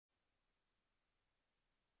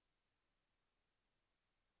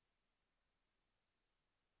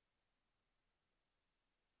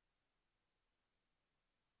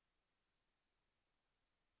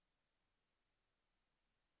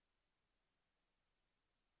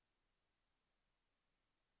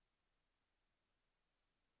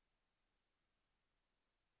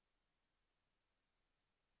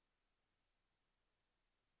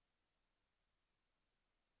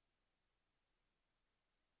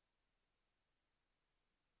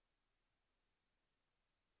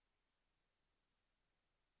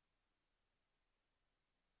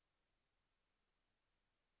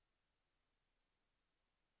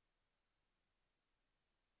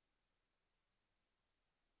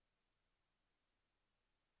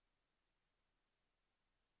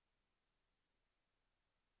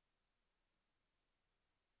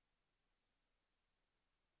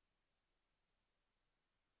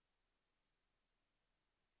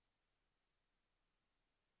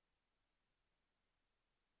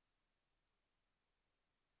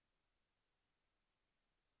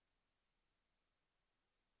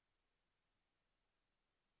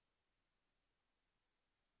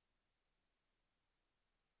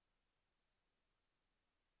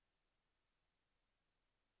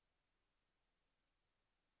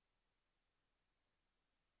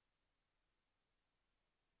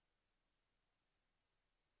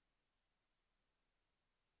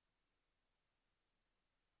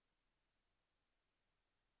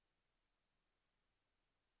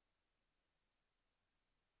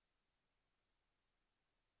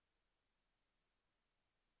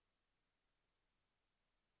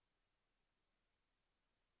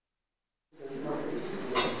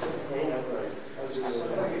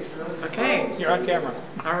Okay. You're on camera.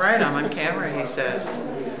 All right, I'm on camera, he says.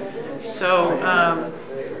 So,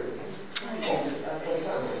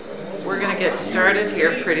 we're going to get started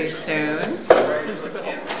here pretty soon.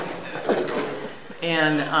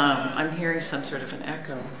 And I'm hearing some sort of an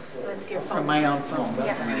echo from my own phone.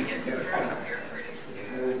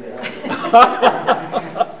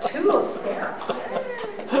 Two of Sarah.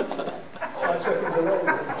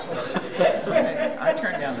 I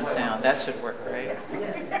turned down the sound. That should work, right?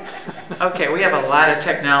 Okay, we have a lot of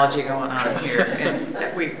technology going on here,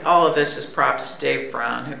 and all of this is props to Dave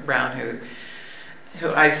Braun,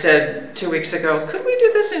 who I said 2 weeks ago, could we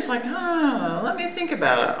do this? And he's like, oh, let me think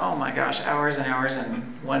about it. Oh my gosh, hours and hours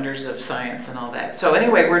and wonders of science and all that. So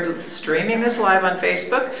anyway, we're streaming this live on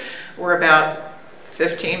Facebook. We're about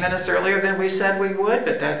 15 minutes earlier than we said we would,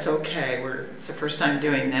 but that's okay. It's the first time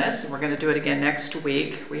doing this, and we're going to do it again next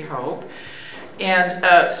week, we hope. And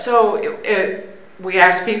we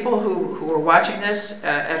ask people who are watching this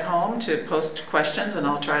at home to post questions, and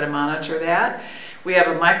I'll try to monitor that. We have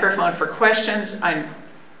a microphone for questions.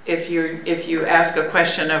 If you ask a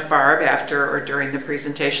question of Barb after or during the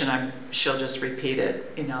presentation, she'll just repeat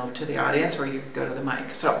it, to the audience, or you can go to the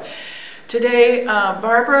mic. So today,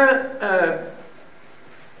 Barbara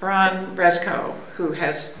Braun Reszko, who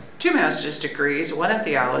has 2 master's degrees, one in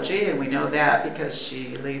theology, and we know that because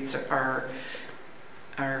she leads our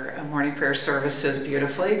morning prayer services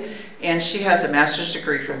beautifully, and she has a master's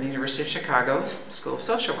degree from the University of Chicago School of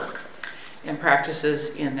Social Work, and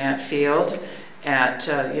practices in that field at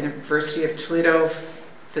University of Toledo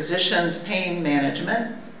Physicians Pain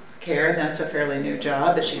Management Care. That's a fairly new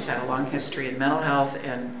job, but she's had a long history in mental health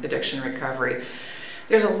and addiction recovery.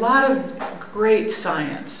 There's a lot of great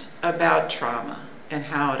science about trauma and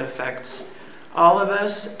how it affects all of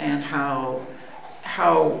us, and how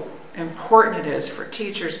important it is for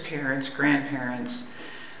teachers, parents, grandparents,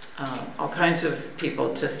 all kinds of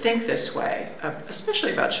people to think this way,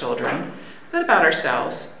 especially about children, but about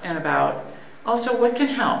ourselves, and about also what can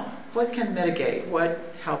help, what can mitigate, what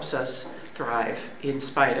helps us thrive in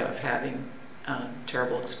spite of having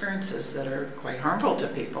terrible experiences that are quite harmful to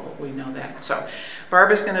people. We know that. So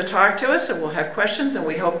Barb is going to talk to us, and we'll have questions, and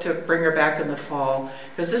we hope to bring her back in the fall,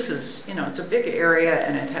 because this is, it's a big area,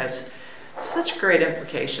 and it has such great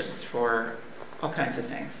implications for all kinds of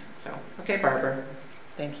things. So, okay, Barbara,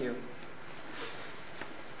 thank you.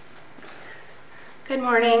 Good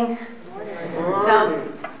morning. So,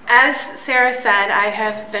 as Sarah said, I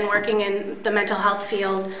have been working in the mental health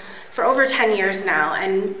field for over 10 years now,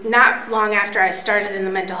 and not long after I started in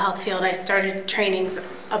the mental health field, I started trainings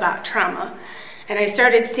about trauma, and I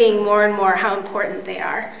started seeing more and more how important they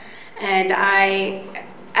are. And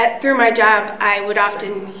through my job, I would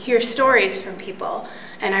often hear stories from people,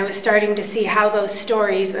 and I was starting to see how those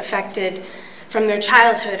stories from their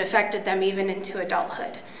childhood affected them even into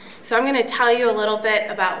adulthood. So I'm going to tell you a little bit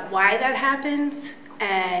about why that happens,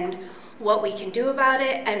 and what we can do about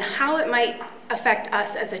it, and how it might affect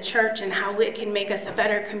us as a church, and how it can make us a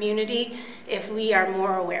better community if we are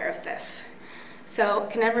more aware of this. So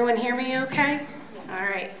can everyone hear me okay? All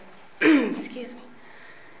right. Excuse me.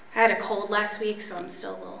 I had a cold last week, so I'm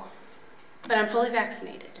still a little, but I'm fully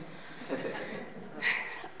vaccinated.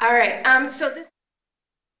 All right, so this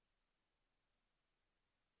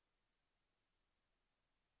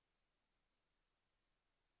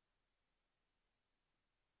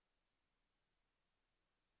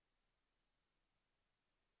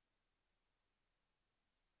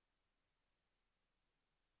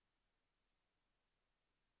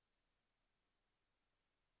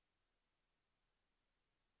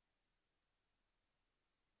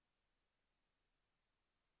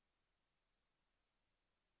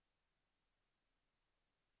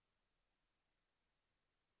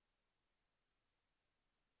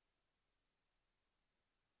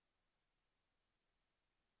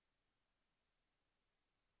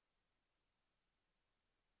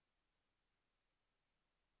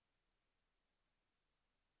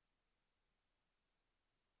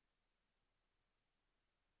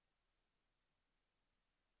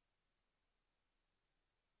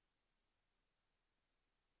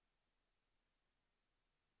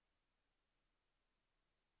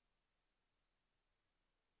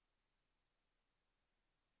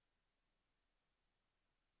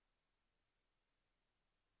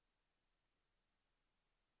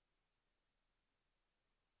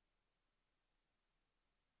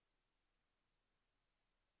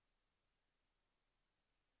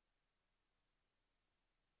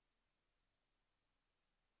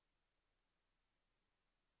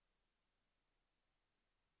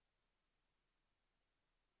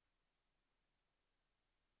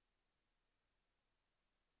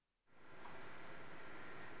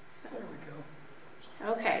There we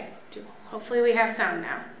go. Okay, hopefully we have sound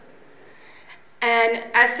now. And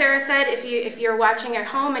as Sarah said, if you're watching at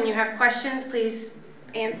home and you have questions, please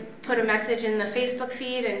put a message in the Facebook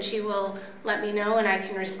feed and she will let me know and I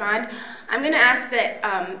can respond. I'm going to ask that,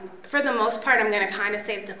 for the most part, I'm going to kind of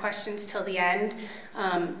save the questions till the end,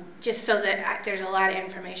 just so that there's a lot of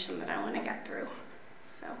information that I want to get through.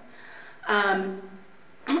 So,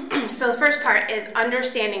 so the first part is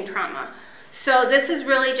understanding trauma. So this is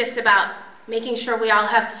really just about making sure we all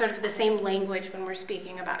have sort of the same language when we're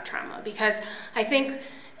speaking about trauma, because I think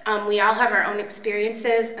we all have our own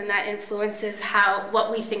experiences and that influences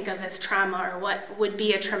what we think of as trauma or what would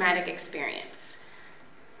be a traumatic experience.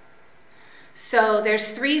 So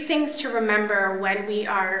there's 3 things to remember when we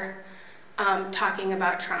are talking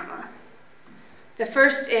about trauma. The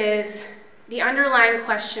first is the underlying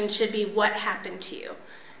question should be what happened to you.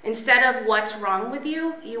 Instead of what's wrong with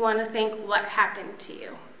you, you want to think what happened to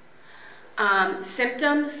you.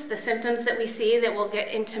 Symptoms, the symptoms that we see that we'll get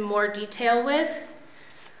into more detail with,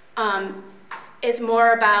 is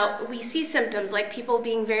more about, we see symptoms like people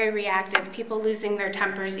being very reactive, people losing their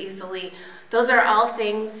tempers easily. Those are all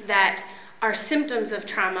things that are symptoms of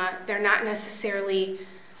trauma. They're not necessarily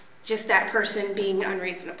just that person being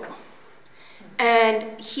unreasonable.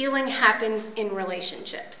 And healing happens in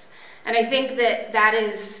relationships. And I think that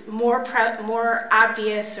is more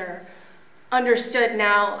obvious or understood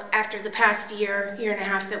now after the past year and a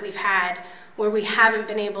half that we've had, where we haven't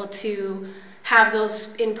been able to have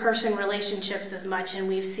those in-person relationships as much, and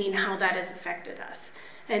we've seen how that has affected us.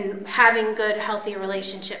 And having good, healthy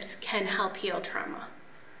relationships can help heal trauma.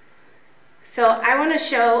 So I want to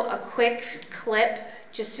show a quick clip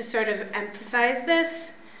just to sort of emphasize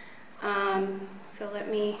this. So let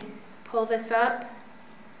me pull this up.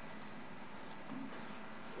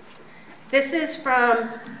 This is from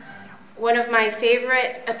one of my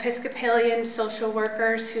favorite Episcopalian social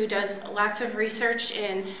workers who does lots of research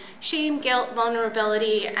in shame, guilt,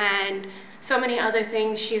 vulnerability, and so many other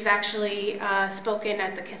things. She's actually spoken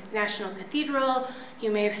at the National Cathedral.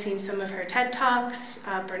 You may have seen some of her TED Talks,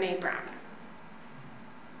 Braun.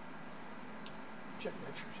 Check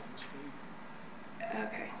pictures on the screen.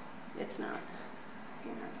 Okay, it's not.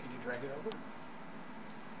 Hang on. Can you drag it over?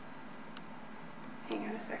 Hang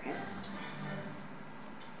on a second.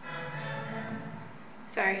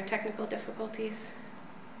 Sorry, technical difficulties.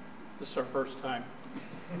 This is our first time.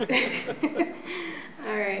 All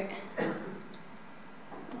right.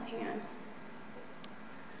 Well, hang on.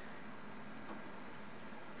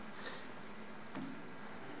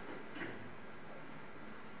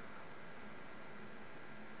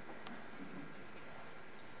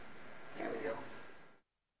 There we go.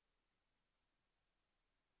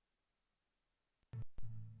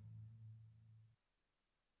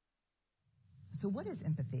 So what is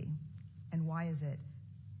empathy, and why is it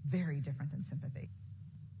very different than sympathy?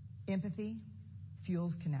 Empathy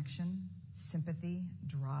fuels connection. Sympathy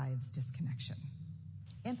drives disconnection.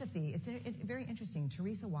 Empathy, it's very interesting.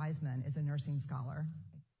 Teresa Wiseman is a nursing scholar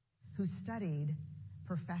who studied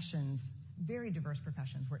professions, very diverse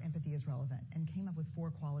professions where empathy is relevant, and came up with 4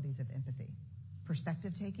 qualities of empathy.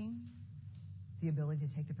 Perspective taking, the ability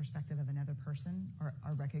to take the perspective of another person or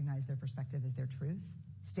recognize their perspective as their truth.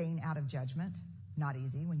 Staying out of judgment, not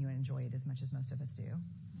easy when you enjoy it as much as most of us do.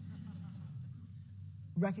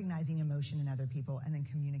 Recognizing emotion in other people and then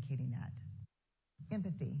communicating that.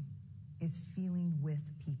 Empathy is feeling with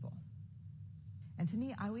people. And to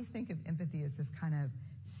me, I always think of empathy as this kind of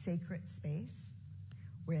sacred space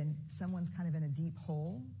when someone's kind of in a deep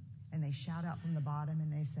hole and they shout out from the bottom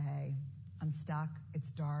and they say, I'm stuck,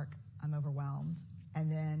 it's dark, I'm overwhelmed.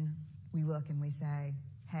 And then we look and we say,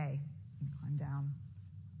 hey, climb down.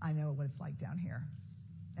 I know what it's like down here,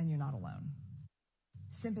 and you're not alone.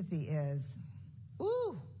 Sympathy is,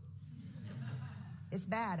 ooh, it's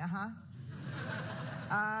bad,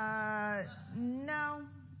 no,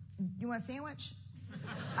 you want a sandwich?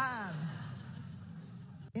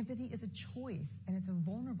 Empathy is a choice, and it's a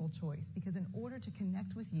vulnerable choice, because in order to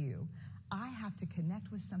connect with you, I have to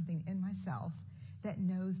connect with something in myself that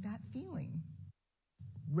knows that feeling.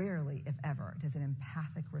 Rarely, if ever, does an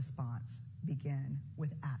empathic response begin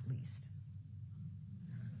with at least.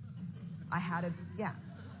 Yeah.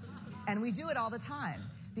 And we do it all the time.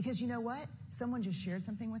 Because you know what? Someone just shared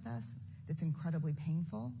something with us that's incredibly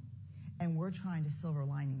painful, and we're trying to silver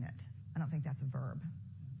lining it. I don't think that's a verb,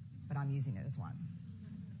 but I'm using it as one.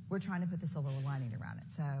 We're trying to put the silver lining around it.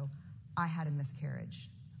 So, I had a miscarriage.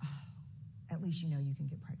 Oh, at least you know you can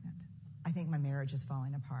get pregnant. I think my marriage is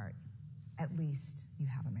falling apart. At least you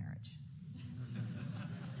have a marriage.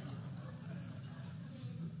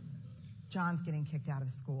 John's getting kicked out of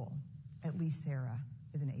school. At least Sarah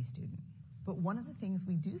is an A student. But one of the things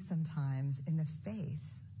we do sometimes in the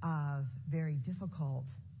face of very difficult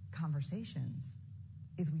conversations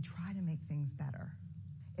is we try to make things better.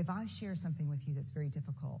 If I share something with you that's very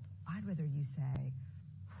difficult, I'd rather you say,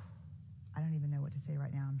 I don't even know what to say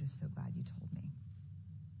right now, I'm just so glad you told me.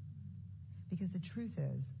 Because the truth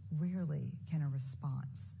is, rarely can a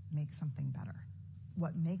response make something better.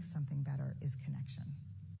 What makes something better is connection.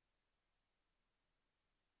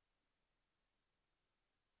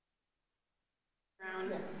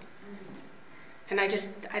 Braun. And I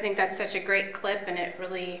think that's such a great clip, and it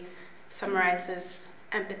really summarizes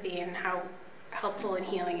empathy and how helpful and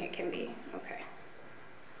healing it can be. Okay.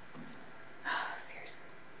 Oh, seriously.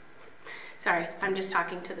 Sorry, I'm just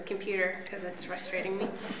talking to the computer because it's frustrating me.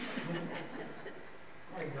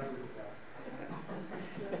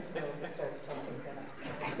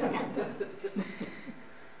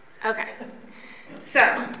 Okay,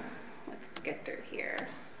 so let's get through here.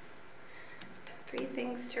 3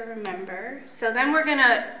 things to remember. So then we're going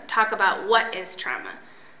to talk about what is trauma.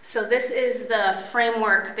 So this is the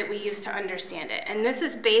framework that we use to understand it. And this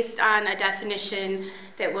is based on a definition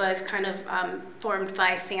that was kind of formed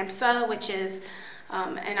by SAMHSA, which is,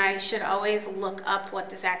 and I should always look up what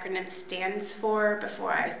this acronym stands for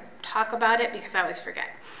before I talk about it because I always forget.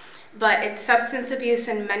 But it's Substance Abuse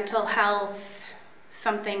and Mental Health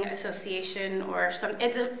something association or some,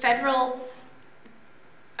 it's a federal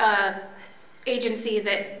agency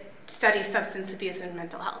that studies substance abuse and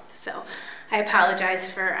mental health. So I apologize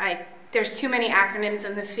for, there's too many acronyms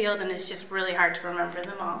in this field and it's just really hard to remember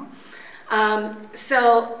them all.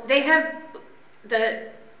 So they have, the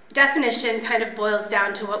definition kind of boils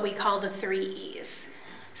down to what we call the 3 E's.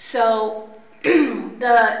 So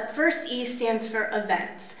the first E stands for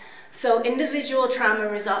events. So individual trauma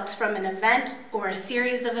results from an event or a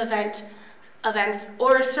series of events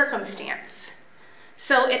or a circumstance.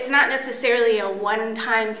 So it's not necessarily a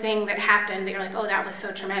one-time thing that happened that you're like, oh, that was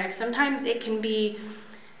so traumatic. Sometimes it can be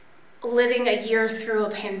living a year through a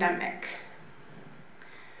pandemic.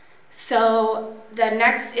 So the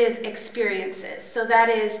next is experiences. So that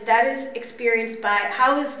is experienced by,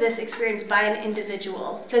 how is this experienced by an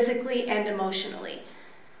individual, physically and emotionally?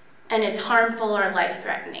 And it's harmful or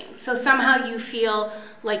life-threatening. So somehow you feel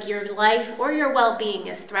like your life or your well-being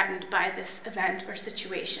is threatened by this event or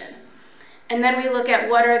situation. And then we look at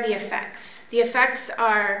what are the effects. The effects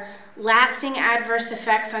are lasting adverse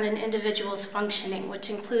effects on an individual's functioning, which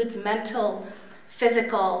includes mental,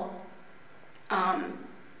 physical,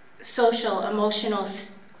 social, emotional,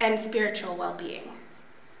 and spiritual well-being.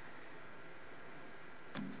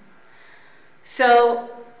 So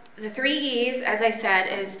the 3 E's, as I said,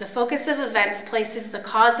 is the focus of events places the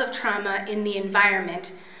cause of trauma in the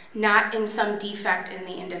environment, not in some defect in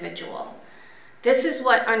the individual. This is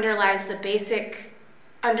what underlies the basic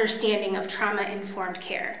understanding of trauma-informed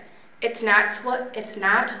care. It's not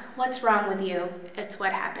what's wrong with you, it's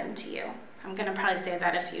what happened to you. I'm going to probably say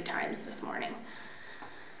that a few times this morning.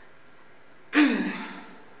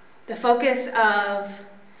 The focus of,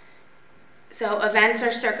 so events or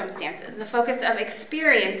circumstances. The focus of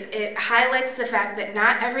experience, it highlights the fact that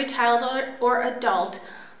not every child or adult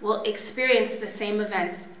will experience the same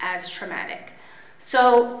events as traumatic.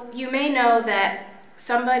 So you may know that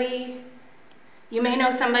you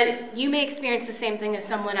may experience the same thing as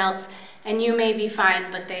someone else, and you may be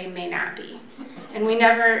fine, but they may not be. And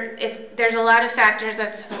there's a lot of factors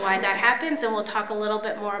as to why that happens, and we'll talk a little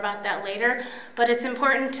bit more about that later, but it's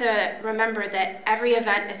important to remember that every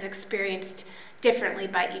event is experienced differently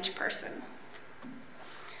by each person.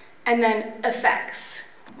 And then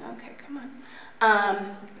effects. Okay, come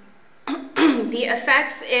on. The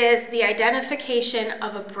effects is the identification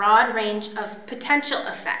of a broad range of potential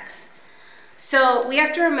effects. So we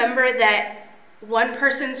have to remember that one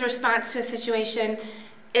person's response to a situation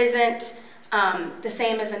isn't the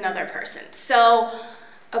same as another person. So,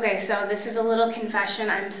 okay, so this is a little confession.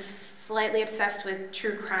 I'm slightly obsessed with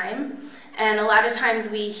true crime. And a lot of times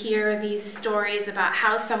we hear these stories about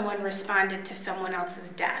how someone responded to someone else's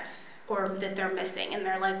death, or that they're missing, and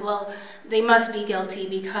they're like, well, they must be guilty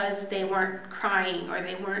because they weren't crying or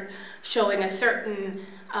they weren't showing a certain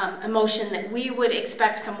emotion that we would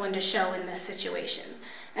expect someone to show in this situation.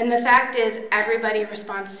 And the fact is, everybody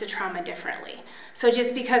responds to trauma differently. So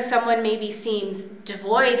just because someone maybe seems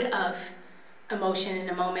devoid of emotion in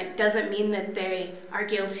a moment doesn't mean that they are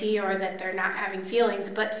guilty or that they're not having feelings,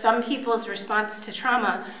 but some people's response to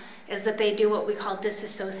trauma is that they do what we call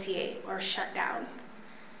disassociate or shut down.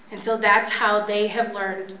 And so that's how they have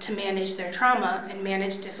learned to manage their trauma and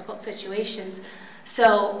manage difficult situations.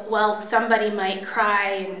 So while somebody might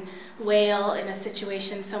cry and wail in a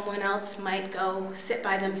situation, someone else might go sit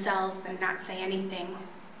by themselves and not say anything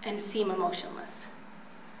and seem emotionless.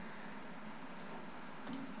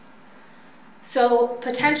 So,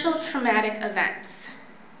 potential traumatic events.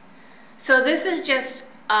 So this is just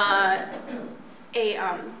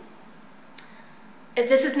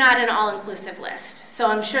this is not an all-inclusive list. So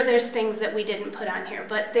I'm sure there's things that we didn't put on here,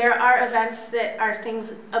 but there are events that are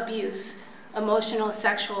things: abuse, emotional,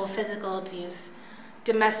 sexual, physical abuse,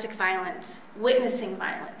 domestic violence, witnessing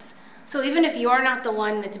violence. So even if you're not the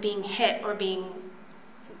one that's being hit or being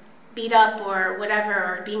beat up or whatever,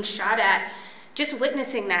 or being shot at, just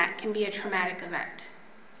witnessing that can be a traumatic event.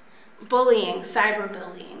 Bullying,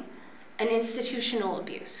 cyberbullying, and institutional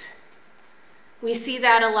abuse. We see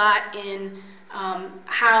that a lot in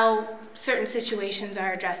how certain situations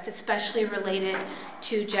are addressed, especially related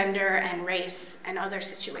to gender and race and other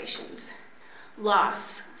situations.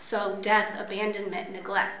 Loss, so death, abandonment,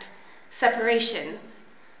 neglect. Separation.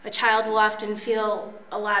 A child will often feel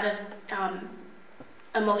a lot of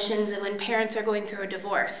emotions when parents are going through a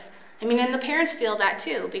divorce. I mean, and the parents feel that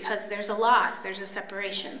too, because there's a loss, there's a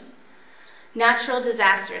separation. Natural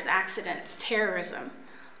disasters, accidents, terrorism,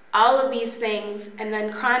 all of these things, and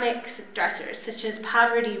then chronic stressors such as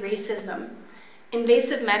poverty, racism,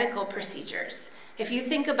 invasive medical procedures. If you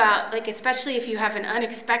think about, like, especially if you have an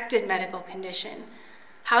unexpected medical condition,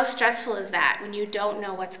 how stressful is that when you don't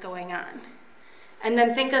know what's going on? And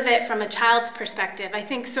then think of it from a child's perspective. I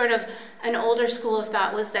think sort of an older school of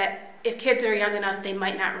thought was that if kids are young enough, they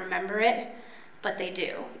might not remember it, but they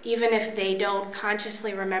do. Even if they don't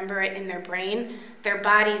consciously remember it in their brain, their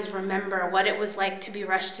bodies remember what it was like to be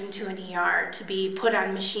rushed into an ER, to be put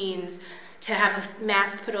on machines, to have a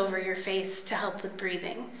mask put over your face to help with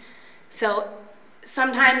breathing. So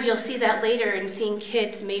sometimes you'll see that later in seeing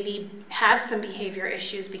kids maybe have some behavior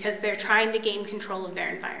issues because they're trying to gain control of their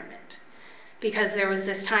environment, because there was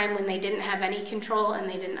this time when they didn't have any control and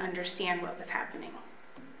they didn't understand what was happening.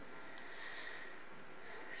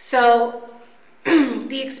 So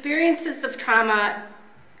the experiences of trauma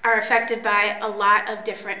are affected by a lot of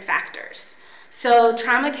different factors. So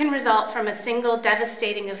trauma can result from a single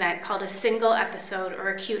devastating event called a single episode or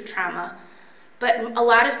acute trauma. But a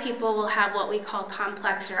lot of people will have what we call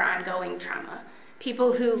complex or ongoing trauma.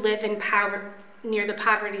 People who live in near the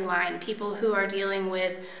poverty line, people who are dealing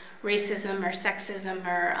with racism or sexism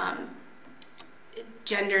or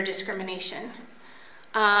gender discrimination.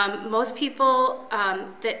 Most people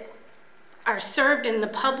that are served in the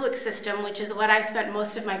public system, which is what I spent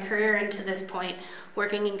most of my career in to this point,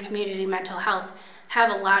 working in community mental health,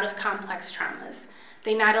 have a lot of complex traumas.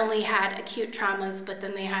 They not only had acute traumas, but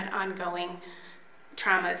then they had ongoing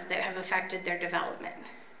traumas that have affected their development.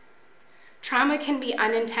 Trauma can be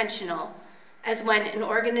unintentional, as when an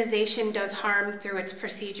organization does harm through its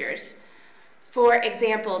procedures. For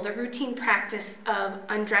example, the routine practice of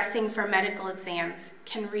undressing for medical exams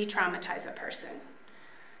can re-traumatize a person.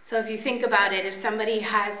 So if you think about it, if somebody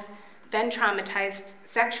has been traumatized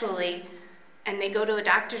sexually and they go to a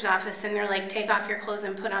doctor's office and they're like, take off your clothes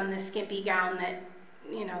and put on this skimpy gown that,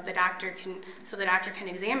 you know, the doctor can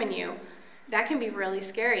examine you, that can be really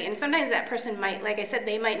scary. And sometimes that person might, like I said,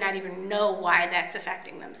 they might not even know why that's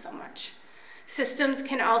affecting them so much. Systems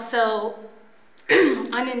can also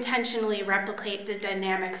unintentionally replicate the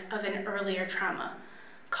dynamics of an earlier trauma,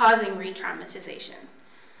 causing re-traumatization.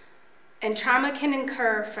 And trauma can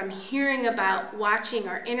occur from hearing about, watching,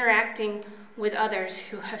 or interacting with others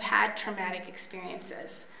who have had traumatic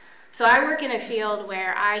experiences. So I work in a field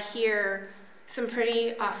where I hear some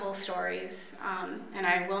pretty awful stories, and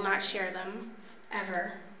I will not share them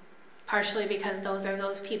ever, partially because those are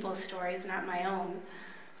those people's stories, not my own.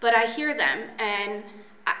 But I hear them, and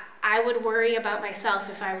I would worry about myself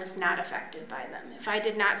if I was not affected by them. If I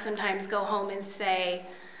did not sometimes go home and say,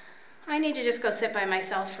 I need to just go sit by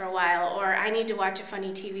myself for a while, or I need to watch a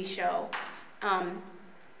funny TV show.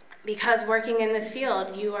 Because working in this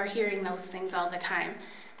field, you are hearing those things all the time.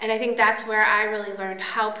 And I think that's where I really learned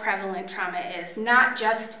how prevalent trauma is, not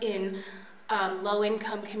just in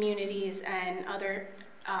low-income communities and other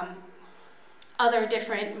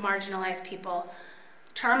different marginalized people.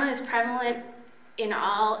 Trauma is prevalent in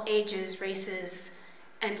all ages, races,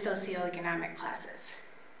 and socioeconomic classes.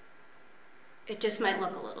 It just might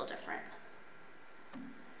look a little different.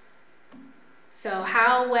 So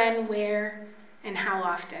how, when, where, and how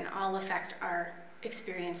often all affect our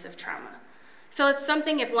experience of trauma. So it's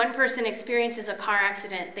something, if one person experiences a car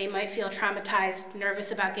accident, they might feel traumatized,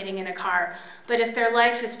 nervous about getting in a car. But if their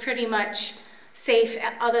life is pretty much safe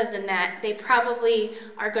other than that, they probably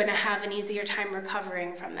are going to have an easier time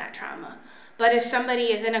recovering from that trauma. But if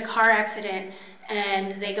somebody is in a car accident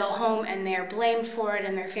and they go home and they're blamed for it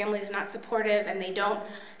and their family's not supportive and they don't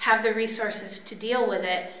have the resources to deal with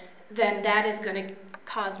it, then that is going to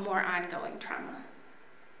cause more ongoing trauma.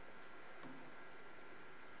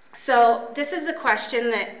 So this is a question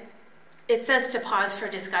that it says to pause for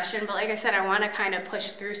discussion, but like I said, I want to kind of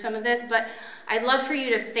push through some of this, but I'd love for you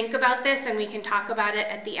to think about this and we can talk about it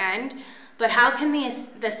at the end. But how can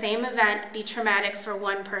the same event be traumatic for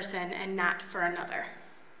one person and not for another?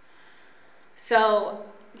 So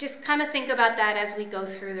just kind of think about that as we go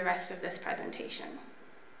through the rest of this presentation.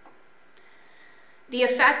 The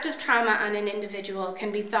effect of trauma on an individual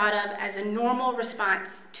can be thought of as a normal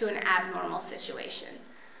response to an abnormal situation.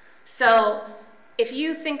 So if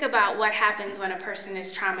you think about what happens when a person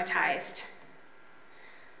is traumatized,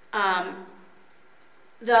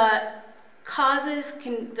 the causes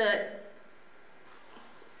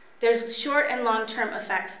there's short and long-term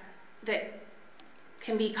effects that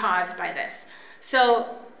can be caused by this.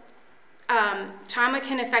 So trauma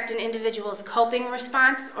can affect an individual's coping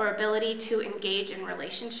response or ability to engage in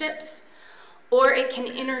relationships, or it can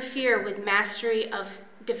interfere with mastery of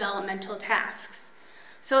developmental tasks.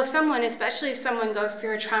 So if someone, especially if someone goes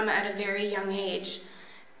through a trauma at a very young age,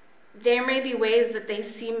 there may be ways that they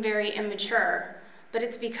seem very immature, but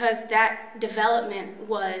it's because that development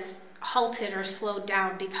was halted or slowed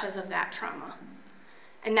down because of that trauma.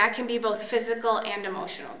 And that can be both physical and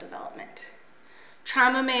emotional development.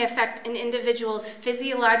 Trauma may affect an individual's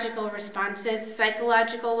physiological responses,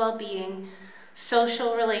 psychological well-being,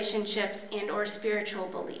 social relationships, and/or spiritual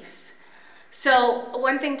beliefs. So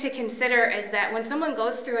one thing to consider is that when someone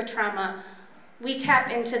goes through a trauma, we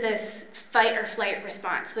tap into this fight or flight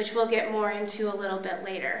response, which we'll get more into a little bit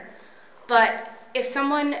later. But if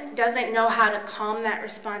someone doesn't know how to calm that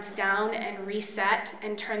response down and reset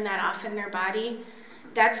and turn that off in their body,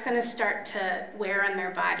 that's going to start to wear on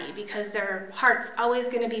their body because their heart's always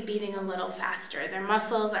going to be beating a little faster. Their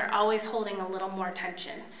muscles are always holding a little more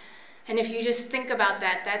tension. And if you just think about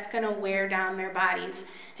that, that's going to wear down their bodies.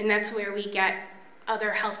 And that's where we get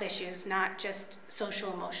other health issues, not just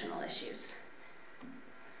social emotional issues.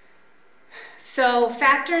 So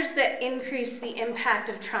factors that increase the impact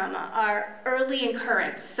of trauma are early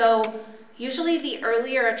occurrence. So usually the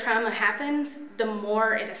earlier a trauma happens, the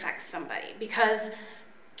more it affects somebody, because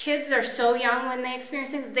kids are so young when they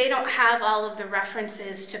experience things, they don't have all of the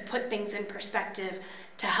references to put things in perspective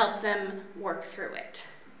to help them work through it.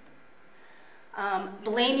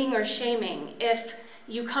 Blaming or shaming. If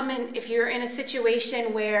you're in a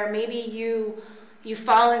situation where maybe you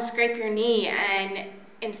fall and scrape your knee, and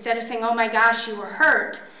instead of saying, "Oh my gosh, you were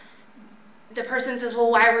hurt," the person says, "Well,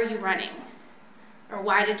 why were you running?" Or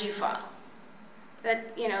 "Why did you fall?"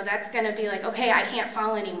 That's going to be like, "Okay, I can't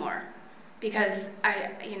fall anymore because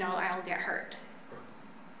I'll get hurt."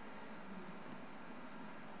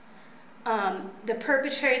 If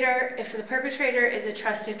the perpetrator is a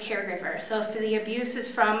trusted caregiver, so if the abuse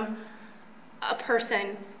is from a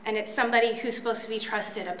person and it's somebody who's supposed to be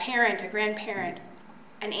trusted, a parent, a grandparent,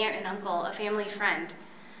 an aunt and uncle, a family friend,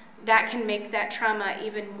 that can make that trauma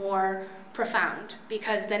even more profound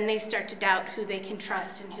because then they start to doubt who they can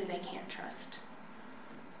trust and who they can't trust.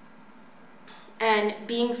 And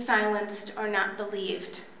being silenced or not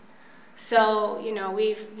believed. So,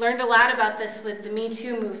 we've learned a lot about this with the Me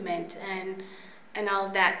Too movement and all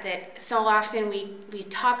of that so often we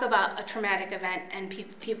talk about a traumatic event and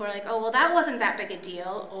people are like, "Oh, well, that wasn't that big a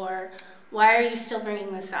deal," or "Why are you still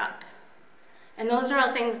bringing this up?" And those are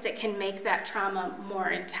all things that can make that trauma more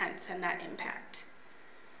intense and that impact.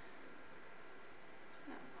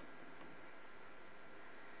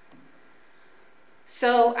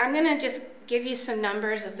 So I'm going to just give you some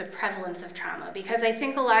numbers of the prevalence of trauma, because I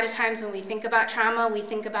think a lot of times when we think about trauma, we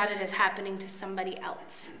think about it as happening to somebody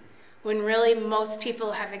else, when really most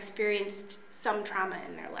people have experienced some trauma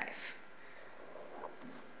in their life.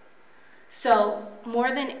 So more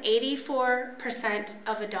than 84%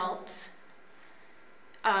 of adults,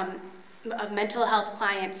 of mental health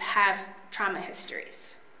clients, have trauma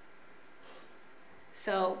histories.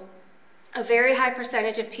 So a very high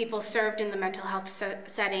percentage of people served in the mental health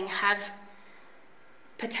setting have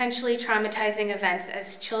potentially traumatizing events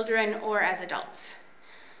as children or as adults.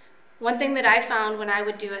 One thing that I found when I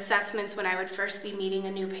would do assessments when I would first be meeting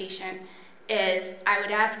a new patient is I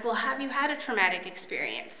would ask, "Well, have you had a traumatic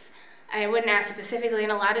experience?" I wouldn't ask specifically,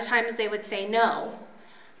 and a lot of times they would say no.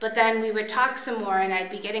 But then we would talk some more and I'd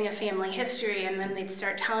be getting a family history, and then they'd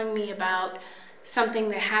start telling me about something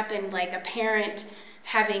that happened, like a parent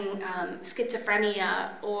having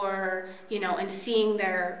schizophrenia, or, and seeing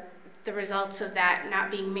the results of that not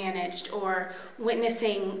being managed, or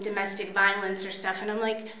witnessing domestic violence or stuff. And I'm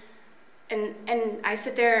like, and I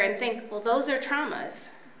sit there and think, well, those are traumas.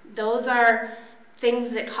 Those are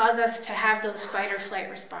things that cause us to have those fight or flight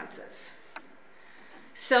responses.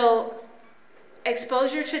 So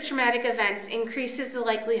exposure to traumatic events increases the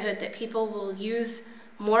likelihood that people will use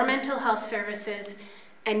more mental health services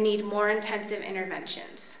and need more intensive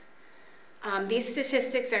interventions. These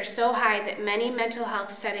statistics are so high that many mental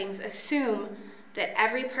health settings assume that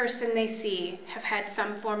every person they see have had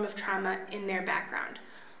some form of trauma in their background,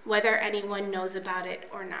 whether anyone knows about it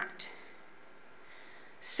or not.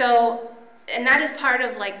 So, and that is part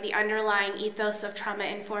of like the underlying ethos of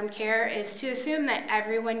trauma-informed care, is to assume that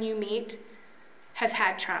everyone you meet has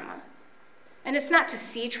had trauma. And it's not to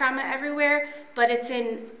see trauma everywhere, but it's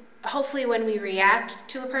in, hopefully when we react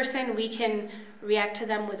to a person, we can react to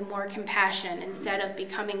them with more compassion instead of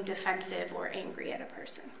becoming defensive or angry at a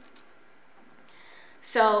person.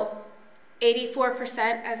 So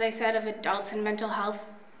 84%, as I said, of adult mental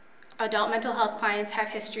health clients have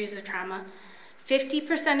histories of trauma.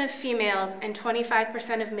 50% of females and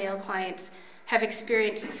 25% of male clients have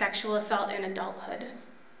experienced sexual assault in adulthood.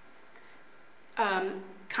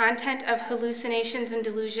 Content of hallucinations and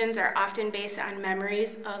delusions are often based on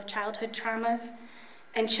memories of childhood traumas,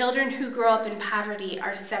 and children who grow up in poverty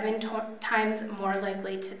are 7 times more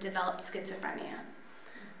likely to develop schizophrenia.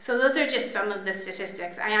 So those are just some of the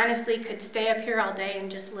statistics. I honestly could stay up here all day and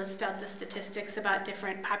just list out the statistics about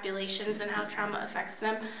different populations and how trauma affects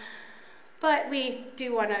them, but we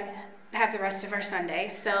do want to have the rest of our Sunday.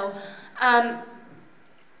 So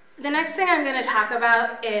the next thing I'm going to talk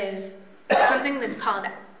about is something that's called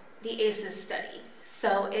the ACEs study.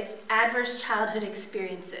 So it's adverse childhood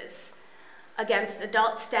experiences against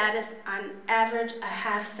adult status on average a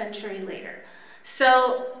half century later.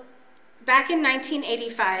 So back in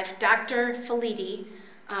 1985, Dr. Felitti,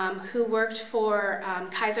 who worked for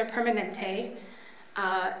Kaiser Permanente,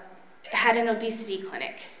 had an obesity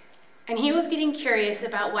clinic. And he was getting curious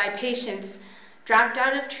about why patients dropped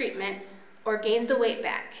out of treatment or gained the weight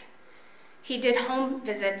back. He did home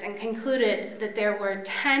visits and concluded that there were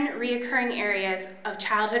 10 reoccurring areas of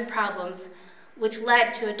childhood problems which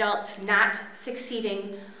led to adults not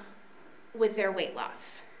succeeding with their weight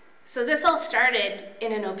loss. So this all started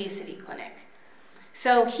in an obesity clinic.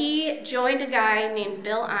 So he joined a guy named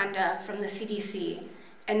Bill Onda from the CDC,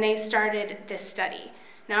 and they started this study.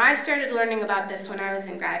 Now, I started learning about this when I was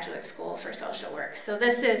in graduate school for social work. So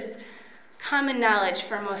this is common knowledge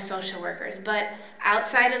for most social workers, but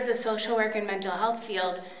outside of the social work and mental health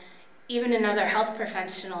field, even in other health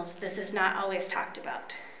professionals, this is not always talked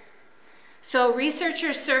about. So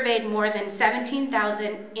researchers surveyed more than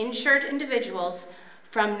 17,000 insured individuals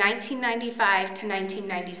from 1995 to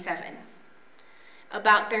 1997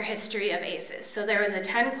 about their history of ACEs. So there was a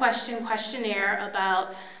 10-question questionnaire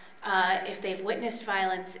about if they've witnessed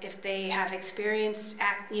violence, if they have experienced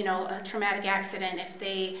a traumatic accident,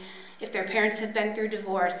 if their parents have been through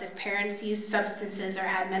divorce, if parents used substances or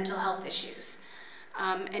had mental health issues,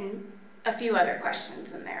 and a few other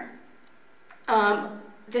questions in there.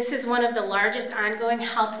 This is one of the largest ongoing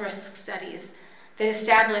health risk studies that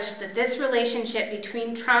established that this relationship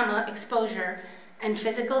between trauma exposure and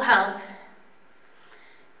physical health,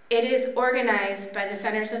 it is organized by the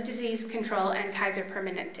Centers of Disease Control and Kaiser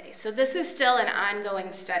Permanente. So this is still an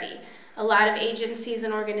ongoing study. A lot of agencies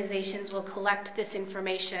and organizations will collect this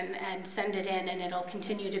information and send it in, and it'll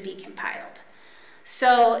continue to be compiled.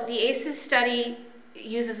 So the ACEs study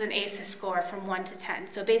uses an ACEs score from 1 to 10.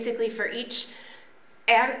 So basically for each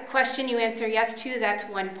question you answer yes to, that's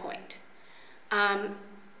 1 point.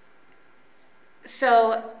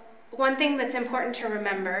 So one thing that's important to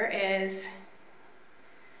remember is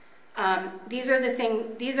these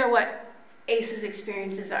are what ACEs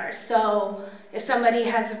experiences are. So if somebody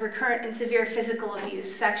has a recurrent and severe physical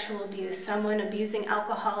abuse, sexual abuse, someone abusing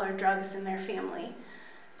alcohol or drugs in their family,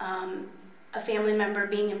 a family member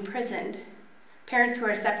being imprisoned, parents who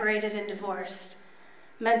are separated and divorced,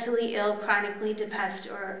 mentally ill, chronically depressed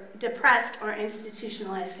or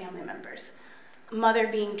institutionalized family members, a mother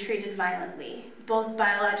being treated violently, both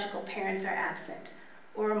biological parents are absent,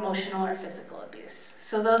 or emotional or physical abuse.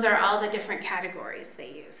 So those are all the different categories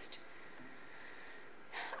they used.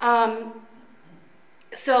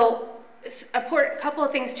 So a couple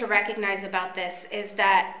of things to recognize about this is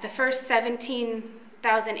that the first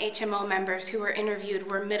 17,000 HMO members who were interviewed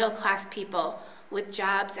were middle-class people with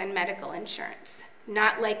jobs and medical insurance,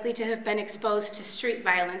 not likely to have been exposed to street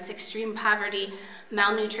violence, extreme poverty,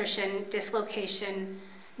 malnutrition, dislocation,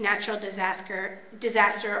 natural disaster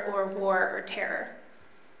or war or terror.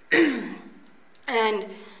 And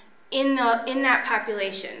in that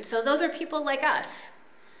population, so those are people like us,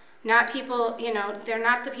 not people, they're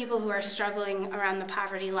not the people who are struggling around the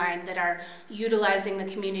poverty line that are utilizing the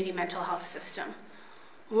community mental health system.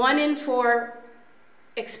 1 in 4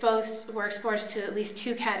 were exposed to at least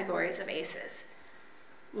 2 categories of ACEs.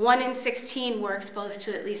 1 in 16 were exposed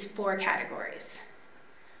to at least 4 categories.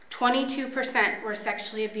 22% were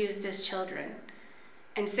sexually abused as children,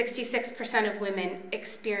 and 66% of women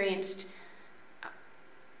experienced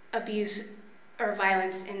abuse or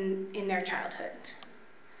violence in their childhood.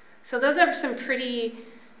 So those are some pretty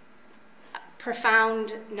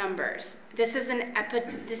profound numbers.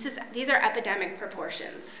 These are epidemic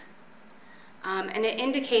proportions, and it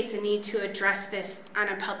indicates a need to address this on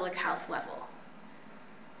a public health level.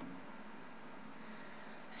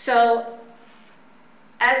 So,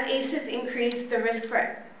 as ACEs increase, the risk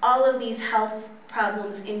for all of these health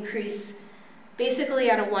problems increase basically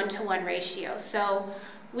on a 1-to-1 ratio. So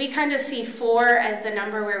we kind of see 4 as the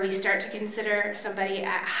number where we start to consider somebody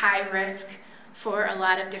at high risk for a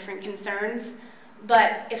lot of different concerns.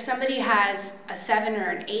 But if somebody has a 7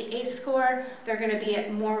 or an 8 ACE score, they're going to be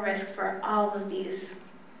at more risk for all of these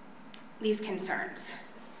concerns.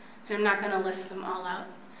 And I'm not going to list them all out.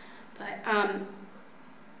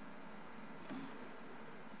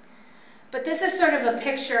 But this is sort of a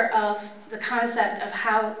picture of the concept of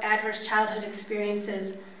how adverse childhood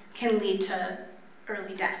experiences can lead to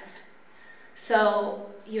early death. So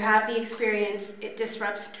you have the experience, it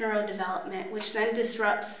disrupts neurodevelopment, which then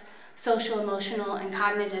disrupts social, emotional, and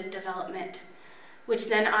cognitive development, which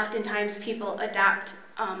then oftentimes people adopt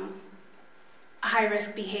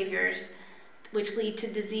high-risk behaviors, which lead to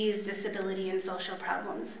disease, disability, and social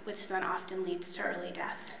problems, which then often leads to early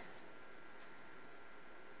death.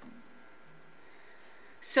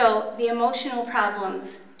 So the emotional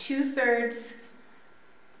problems, 2/3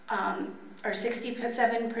 or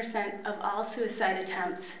 67% of all suicide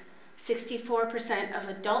attempts, 64% of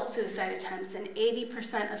adult suicide attempts, and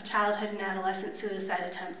 80% of childhood and adolescent suicide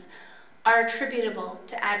attempts are attributable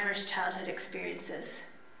to adverse childhood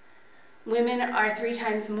experiences. Women are 3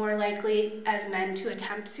 times more likely as men to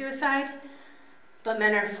attempt suicide, but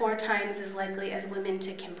men are 4 times as likely as women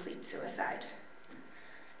to complete suicide.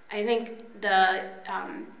 I think the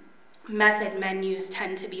method men use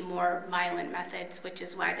tend to be more violent methods, which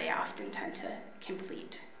is why they often tend to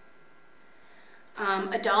complete.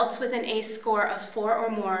 Adults with an ACE score of 4 or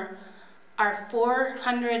more are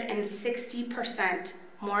 460%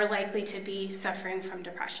 more likely to be suffering from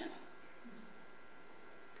depression.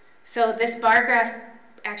 So this bar graph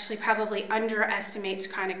actually probably underestimates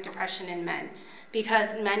chronic depression in men,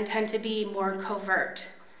 because men tend to be more covert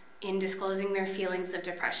in disclosing their feelings of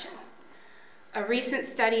depression. A recent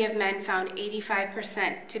study of men found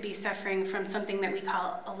 85% to be suffering from something that we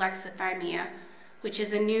call alexithymia, which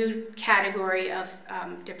is a new category of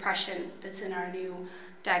depression that's in our new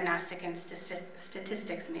Diagnostic and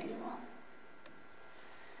Statistics Manual.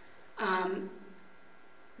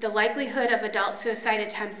 The likelihood of adult suicide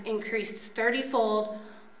attempts increased 30-fold,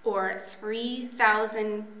 or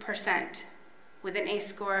 3,000%, with an ACE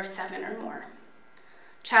score of 7 or more.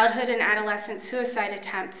 Childhood and adolescent suicide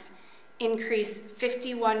attempts increase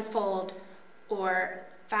 51-fold, or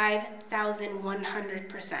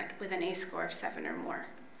 5,100%, with an ACE score of 7 or more.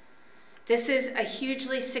 This is a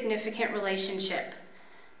hugely significant relationship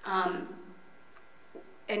and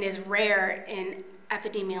is rare in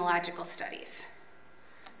epidemiological studies.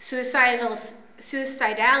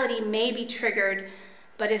 Suicidality may be triggered,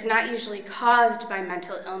 but is not usually caused by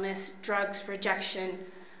mental illness, drugs, rejection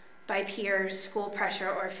by peers, school pressure,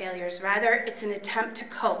 or failures. Rather, it's an attempt to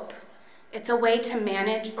cope. It's a way to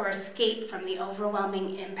manage or escape from the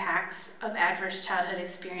overwhelming impacts of adverse childhood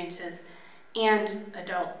experiences and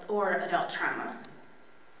adult trauma.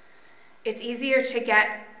 It's easier to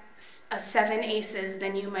get a 7 ACEs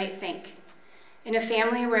than you might think. In a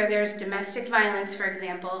family where there's domestic violence, for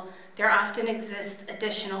example, there often exists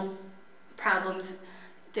additional problems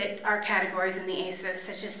that are categories in the ACEs,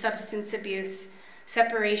 such as substance abuse,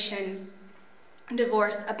 separation,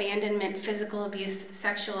 divorce, abandonment, physical abuse,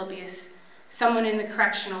 sexual abuse, someone in the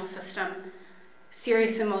correctional system,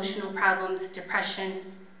 serious emotional problems, depression,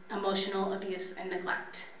 emotional abuse, and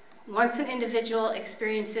neglect. Once an individual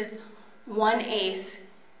experiences 1 ACE,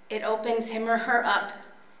 it opens him or her up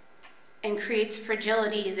and creates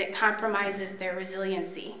fragility that compromises their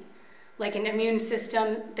resiliency, like an immune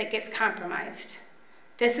system that gets compromised.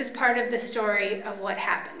 This is part of the story of what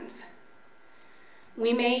happens.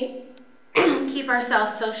 We may keep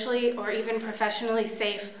ourselves socially or even professionally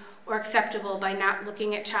safe or acceptable by not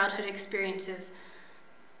looking at childhood experiences,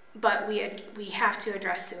 but we have to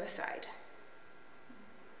address suicide.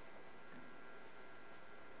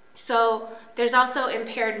 So there's also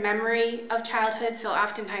impaired memory of childhood. So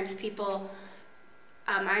oftentimes people,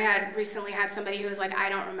 I had recently had somebody who was like, I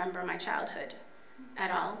don't remember my childhood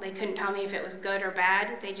at all. They couldn't tell me if it was good or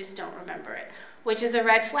bad. They just don't remember it, which is a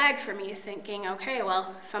red flag for me, thinking, okay,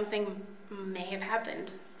 well, something may have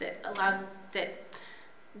happened that allows, that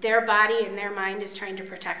their body and their mind is trying to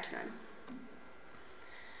protect them.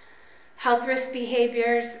 Health risk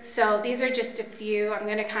behaviors, so these are just a few. I'm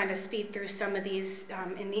going to kind of speed through some of these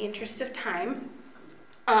in the interest of time.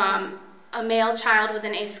 A male child with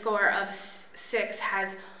an ACE score of 6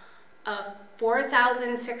 has a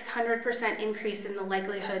 4,600% increase in the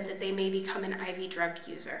likelihood that they may become an IV drug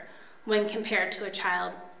user when compared to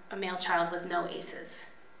a male child with no ACEs.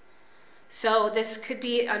 So this could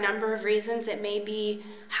be a number of reasons. It may be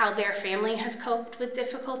how their family has coped with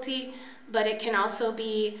difficulty, but it can also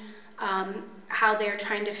be how they're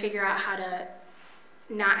trying to figure out how to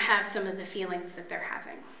not have some of the feelings that they're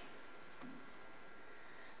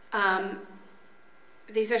having.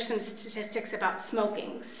 These are some statistics about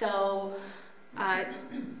smoking. So a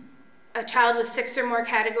child with 6 or more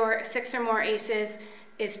ACEs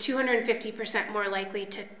is 250% more likely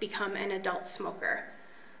to become an adult smoker.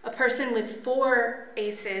 A person with 4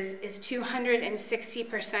 ACEs is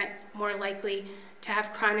 260% more likely to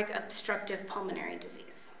have chronic obstructive pulmonary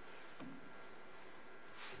disease.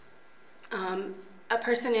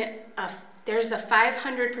 There's a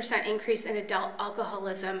 500% increase in adult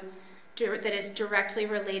alcoholism that is directly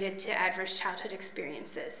related to adverse childhood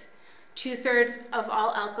experiences. 2/3 of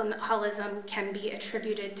all alcoholism can be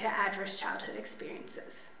attributed to adverse childhood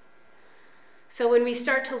experiences. So when we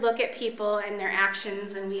start to look at people and their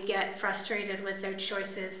actions and we get frustrated with their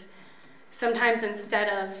choices, sometimes instead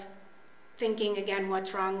of thinking again,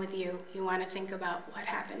 what's wrong with you, you want to think about what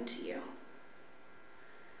happened to you.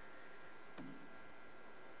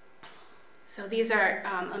 So these are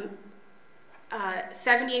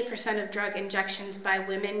 78% of drug injections by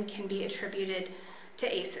women can be attributed to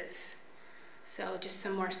ACEs. So just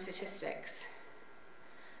some more statistics.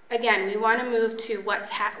 Again, we want to move to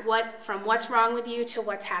from what's wrong with you to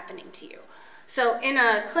what's happening to you. So in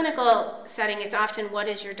a clinical setting, it's often what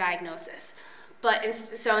is your diagnosis? And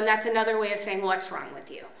that's another way of saying what's wrong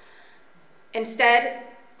with you. Instead,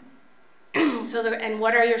 and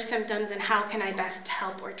what are your symptoms and how can I best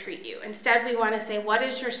help or treat you? Instead, we want to say, what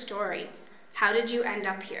is your story? How did you end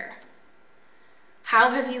up here?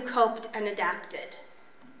 How have you coped and adapted?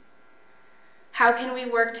 How can we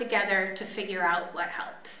work together to figure out what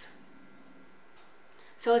helps?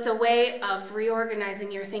 So it's a way of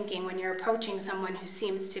reorganizing your thinking when you're approaching someone who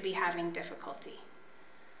seems to be having difficulty.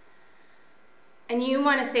 And you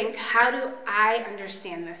want to think, how do I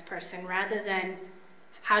understand this person rather than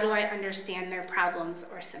how do I understand their problems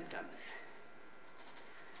or symptoms?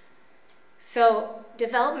 So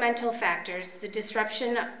developmental factors, the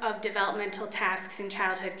disruption of developmental tasks in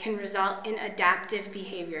childhood can result in adaptive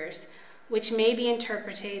behaviors, which may be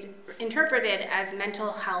interpreted as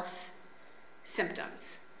mental health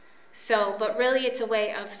symptoms. So, but really it's a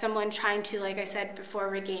way of someone trying to, like I said before,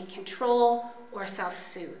 regain control or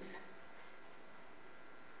self-soothe.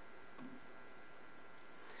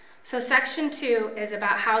 So section 2 is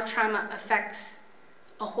about how trauma affects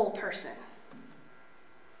a whole person.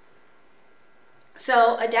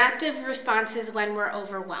 So adaptive responses when we're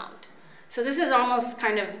overwhelmed. So this is almost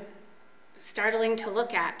kind of startling to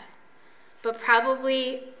look at, but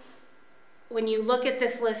probably when you look at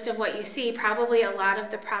this list of what you see, probably a lot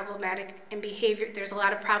of the there's a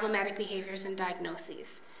lot of problematic behaviors and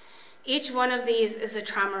diagnoses. Each one of these is a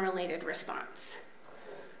trauma-related response.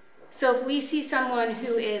 So if we see someone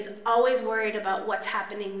who is always worried about what's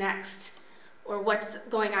happening next or what's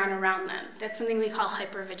going on around them, that's something we call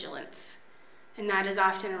hypervigilance, and that is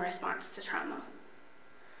often a response to trauma.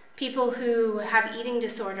 People who have eating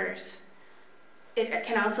disorders, it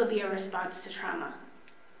can also be a response to trauma.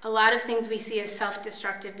 A lot of things we see as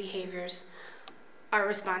self-destructive behaviors are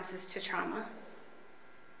responses to trauma.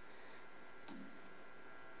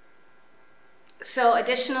 So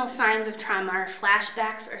additional signs of trauma are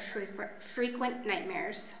flashbacks or frequent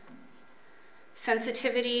nightmares,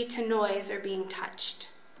 sensitivity to noise or being touched,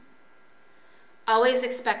 always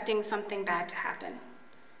expecting something bad to happen,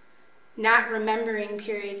 not remembering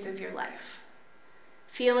periods of your life,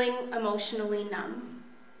 feeling emotionally numb,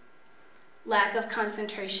 lack of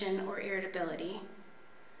concentration or irritability,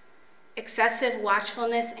 excessive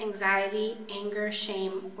watchfulness, anxiety, anger,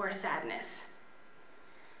 shame, or sadness.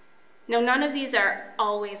 Now, none of these are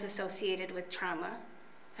always associated with trauma.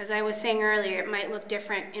 As I was saying earlier, it might look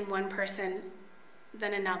different in one person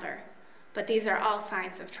than another, but these are all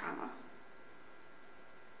signs of trauma.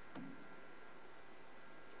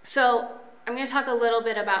 So I'm going to talk a little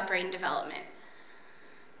bit about brain development.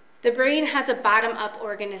 The brain has a bottom-up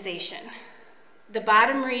organization. The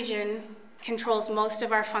bottom region controls most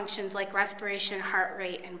of our functions like respiration, heart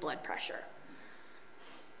rate, and blood pressure.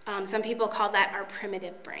 Some people call that our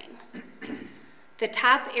primitive brain. The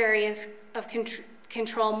top areas of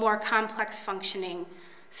control more complex functioning,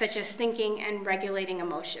 such as thinking and regulating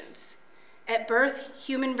emotions. At birth,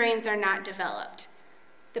 human brains are not developed.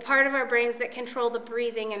 The part of our brains that control the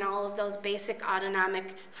breathing and all of those basic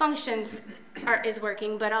autonomic functions is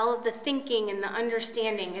working, but all of the thinking and the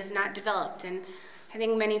understanding is not developed. And I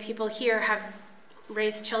think many people here have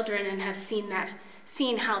raised children and have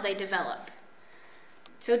seen how they develop.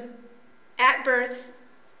 So at birth,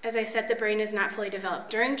 as I said, the brain is not fully developed.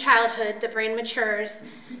 During childhood, the brain matures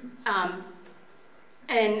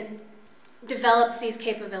and develops these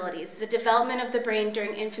capabilities. The development of the brain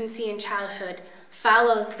during infancy and childhood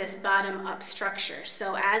follows this bottom-up structure.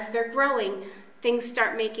 So as they're growing, things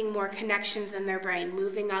start making more connections in their brain,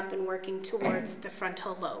 moving up and working towards the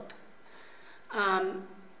frontal lobe.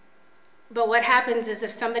 But what happens is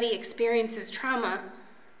if somebody experiences trauma,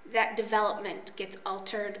 that development gets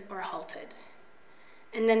altered or halted.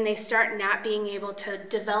 And then they start not being able to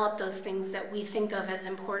develop those things that we think of as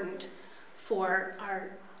important for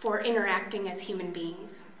interacting as human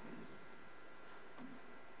beings.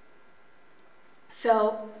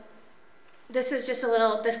 So this is just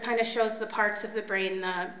this kind of shows the parts of the brain,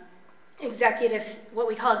 the what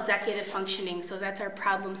we call executive functioning. So that's our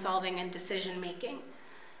problem solving and decision making,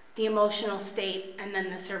 the emotional state, and then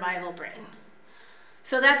the survival brain.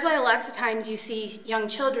 So that's why lots of times you see young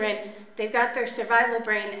children, they've got their survival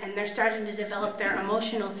brain and they're starting to develop their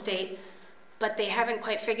emotional state, but they haven't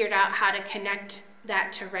quite figured out how to connect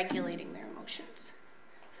that to regulating their emotions.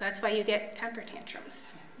 So that's why you get temper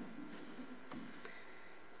tantrums.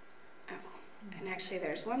 Oh, and actually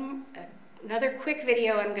there's another quick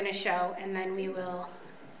video I'm going to show, and then we will...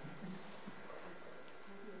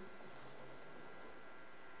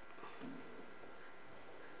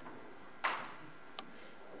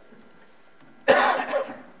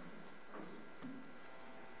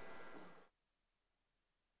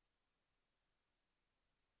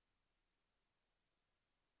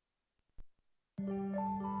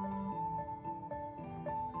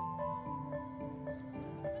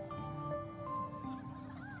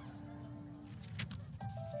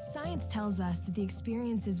 Science tells us that the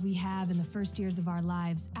experiences we have in the first years of our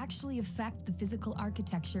lives actually affect the physical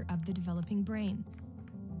architecture of the developing brain.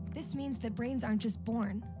 This means that brains aren't just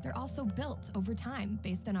born, they're also built over time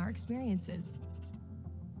based on our experiences.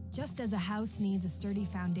 Just as a house needs a sturdy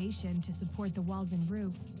foundation to support the walls and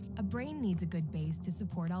roof, a brain needs a good base to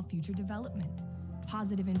support all future development.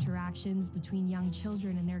 Positive interactions between young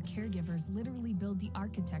children and their caregivers literally build the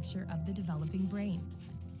architecture of the developing brain.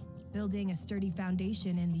 Building a sturdy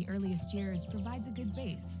foundation in the earliest years provides a good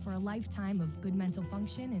base for a lifetime of good mental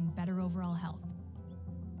function and better overall health.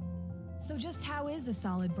 So just how is a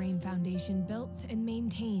solid brain foundation built and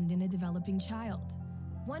maintained in a developing child?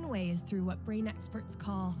 One way is through what brain experts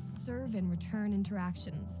call serve and return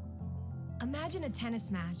interactions. Imagine a tennis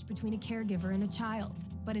match between a caregiver and a child,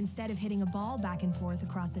 but instead of hitting a ball back and forth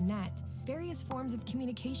across a net, various forms of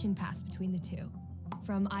communication pass between the two.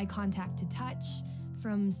 From eye contact to touch,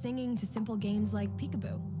 from singing to simple games like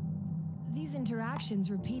peekaboo. These interactions,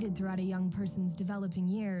 repeated throughout a young person's developing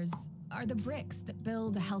years, are the bricks that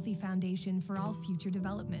build a healthy foundation for all future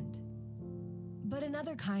development. But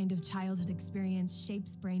another kind of childhood experience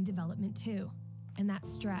shapes brain development too, and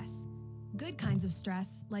that's stress. Good kinds of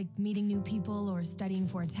stress, like meeting new people or studying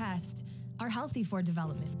for a test, are healthy for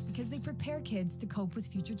development because they prepare kids to cope with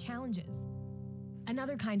future challenges.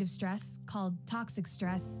 Another kind of stress, called toxic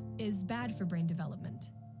stress, is bad for brain development.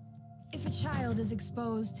 If a child is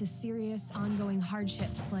exposed to serious, ongoing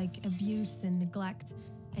hardships like abuse and neglect,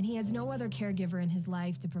 and he has no other caregiver in his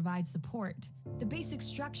life to provide support, the basic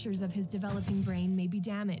structures of his developing brain may be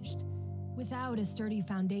damaged. Without a sturdy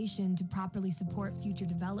foundation to properly support future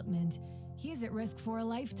development, he is at risk for a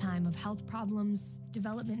lifetime of health problems,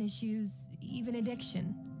 development issues, even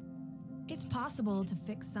addiction. It's possible to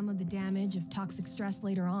fix some of the damage of toxic stress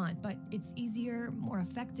later on, but it's easier, more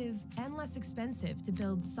effective, and less expensive to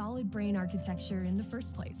build solid brain architecture in the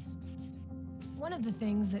first place. One of the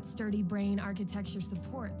things that sturdy brain architecture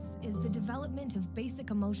supports is the development of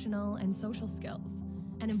basic emotional and social skills,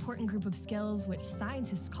 an important group of skills which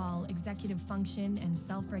scientists call executive function and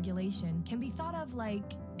self-regulation can be thought of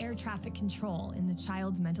like air traffic control in the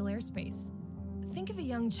child's mental airspace. Think of a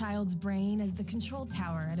young child's brain as the control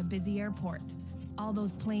tower at a busy airport. All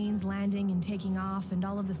those planes landing and taking off and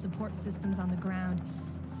all of the support systems on the ground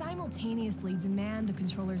simultaneously demand the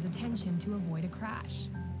controller's attention to avoid a crash.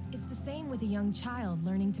 It's the same with a young child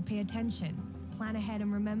learning to pay attention, plan ahead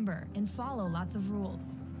and remember, and follow lots of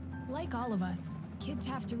rules. Like all of us, kids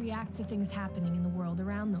have to react to things happening in the world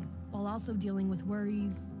around them, while also dealing with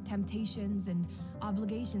worries, temptations, and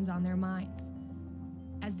obligations on their minds.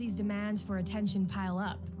 As these demands for attention pile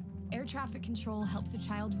up, air traffic control helps a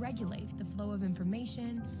child regulate the flow of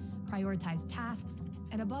information, prioritize tasks,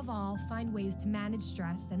 and above all, find ways to manage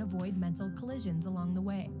stress and avoid mental collisions along the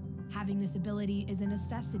way. Having this ability is a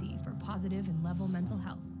necessity for positive and level mental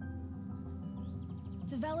health.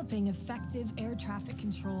 Developing effective air traffic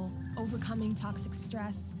control, overcoming toxic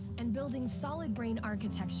stress, and building solid brain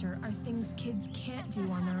architecture are things kids can't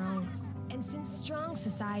do on their own. And since strong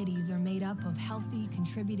societies are made up of healthy,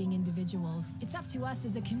 contributing individuals, it's up to us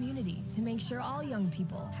as a community to make sure all young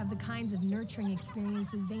people have the kinds of nurturing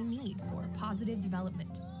experiences they need for positive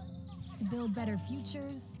development. To build better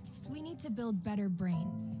futures, we need to build better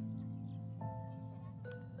brains.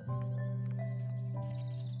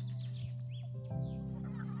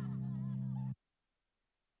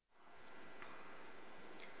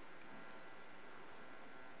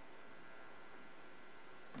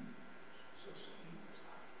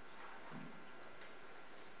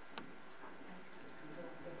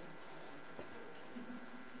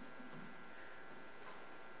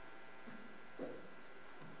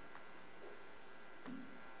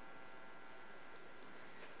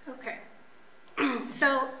 Okay,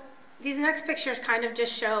 so these next pictures kind of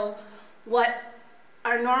just show what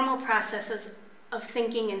our normal processes of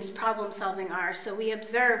thinking and problem solving are. So we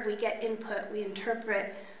observe, we get input, we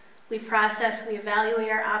interpret, we process, we evaluate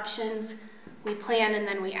our options, we plan, and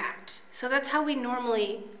then we act. So that's how we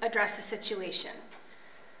normally address a situation.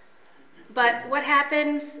 But what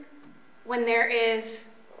happens when there is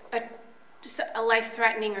a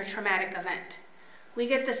life-threatening or traumatic event? We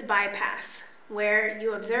get this bypass, where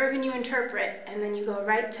you observe and you interpret, and then you go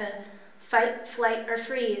right to fight, flight, or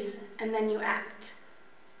freeze, and then you act.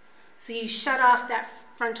 So you shut off that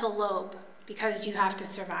frontal lobe because you have to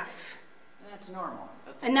survive. That's normal.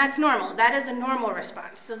 And that's normal. That is a normal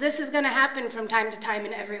response. So this is going to happen from time to time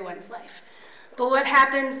in everyone's life. But what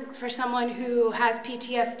happens for someone who has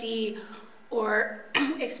PTSD or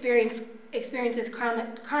experiences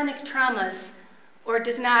chronic traumas, or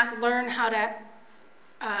does not learn how to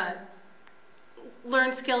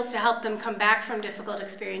learn skills to help them come back from difficult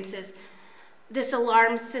experiences, this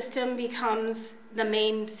alarm system becomes the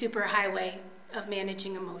main superhighway of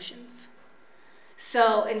managing emotions.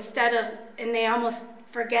 So instead of, and they almost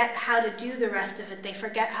forget how to do the rest of it, they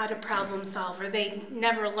forget how to problem solve, or they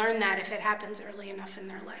never learn that if it happens early enough in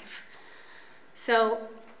their life. So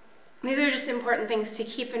these are just important things to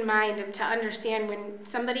keep in mind and to understand when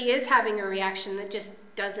somebody is having a reaction that just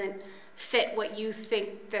doesn't fit what you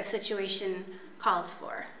think the situation calls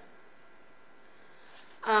for.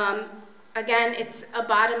 Again, it's a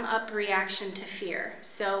bottom-up reaction to fear.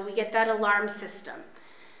 So we get that alarm system.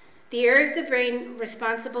 The area of the brain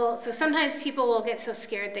responsible, so sometimes people will get so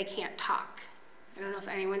scared they can't talk. I don't know if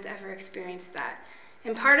anyone's ever experienced that.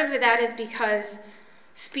 And part of that is because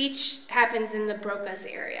speech happens in the Broca's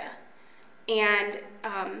area. And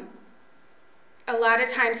a lot of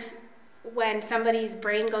times when somebody's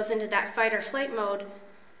brain goes into that fight or flight mode,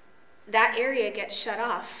 that area gets shut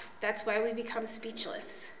off. That's why we become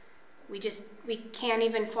speechless. We can't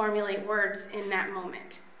even formulate words in that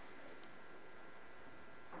moment.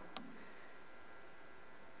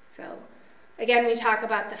 So again, we talk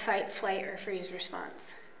about the fight, flight, or freeze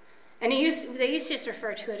response. And they used to just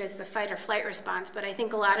refer to it as the fight or flight response, but I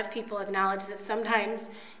think a lot of people acknowledge that sometimes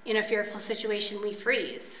in a fearful situation we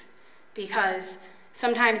freeze, because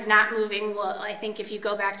sometimes not moving will, I think if you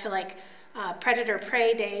go back to like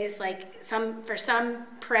predator-prey days, like for some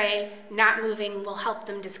prey, not moving will help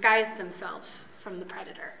them disguise themselves from the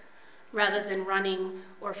predator rather than running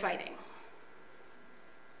or fighting.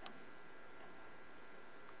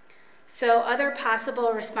 So other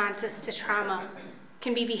possible responses to trauma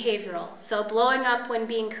can be behavioral. So blowing up when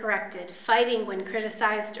being corrected, fighting when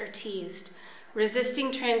criticized or teased,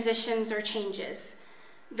 resisting transitions or changes,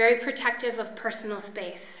 very protective of personal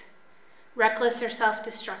space, reckless or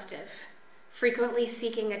self-destructive, frequently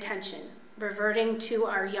seeking attention, reverting to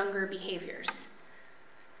our younger behaviors.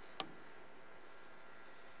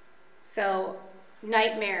 So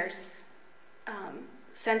nightmares,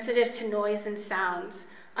 sensitive to noise and sounds,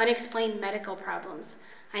 unexplained medical problems.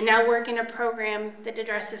 I now work in a program that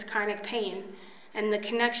addresses chronic pain, and the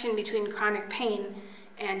connection between chronic pain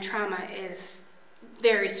and trauma is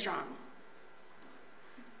very strong.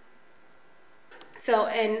 So,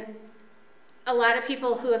 and a lot of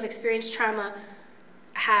people who have experienced trauma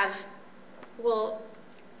will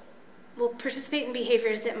participate in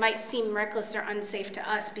behaviors that might seem reckless or unsafe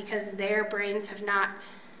to us because their brains have not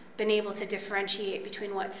been able to differentiate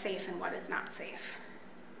between what's safe and what is not safe.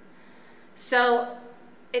 So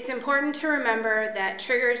it's important to remember that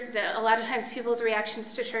triggers, that a lot of times people's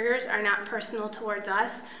reactions to triggers are not personal towards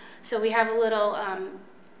us. So we have a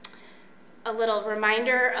little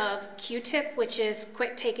reminder of Q-tip, which is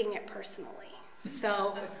quit taking it personally.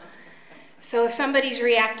 So if somebody's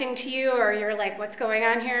reacting to you or you're like, what's going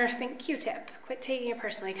on here, think Q-tip. Quit taking it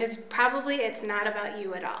personally, because probably it's not about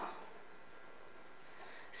you at all.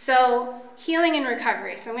 So healing and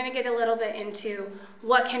recovery. So I'm going to get a little bit into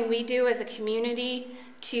what can we do as a community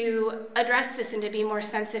to address this and to be more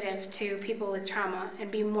sensitive to people with trauma and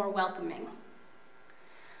be more welcoming.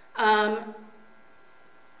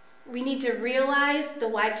 We need to realize the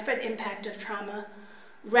widespread impact of trauma,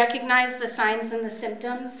 recognize the signs and the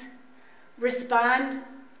symptoms, respond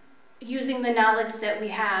using the knowledge that we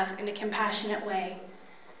have in a compassionate way,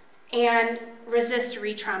 and resist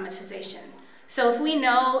re-traumatization. So if we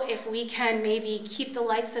know if we can maybe keep the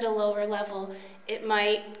lights at a lower level, it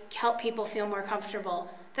might help people feel more comfortable.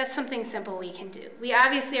 That's something simple we can do. We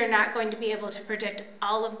obviously are not going to be able to predict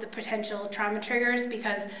all of the potential trauma triggers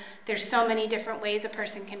because there's so many different ways a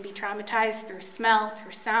person can be traumatized, through smell,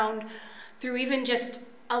 through sound, through even just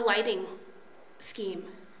a lighting scheme.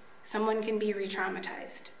 Someone can be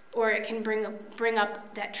re-traumatized, or it can bring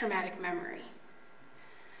up that traumatic memory.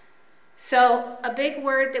 So a big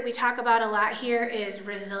word that we talk about a lot here is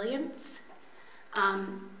resilience.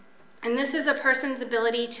 And this is a person's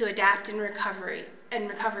ability to adapt and recover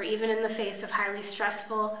even in the face of highly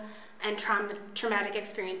stressful and traumatic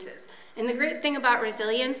experiences. And the great thing about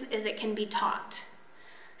resilience is it can be taught.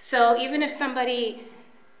 So even if somebody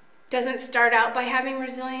doesn't start out by having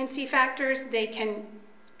resiliency factors,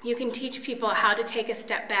 you can teach people how to take a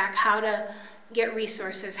step back, how to get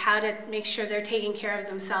resources, how to make sure they're taking care of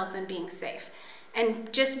themselves and being safe.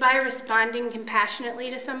 And just by responding compassionately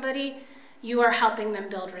to somebody, you are helping them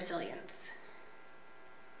build resilience.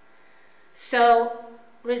 So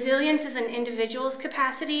resilience is an individual's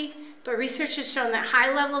capacity, but research has shown that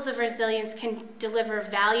high levels of resilience can deliver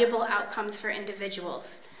valuable outcomes for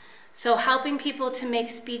individuals. So helping people to make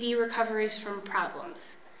speedy recoveries from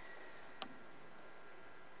problems.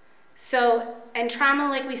 So, and trauma,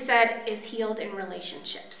 like we said, is healed in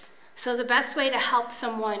relationships. So the best way to help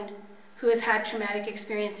someone who has had traumatic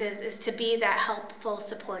experiences is to be that helpful,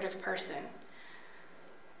 supportive person,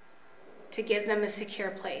 to give them a secure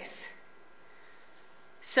place.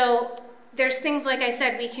 So there's things, like I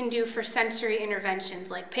said, we can do for sensory interventions,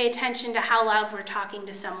 like pay attention to how loud we're talking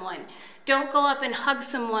to someone. Don't go up and hug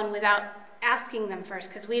someone without asking them first,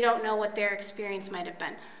 because we don't know what their experience might have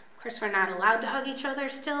been. Of course, we're not allowed to hug each other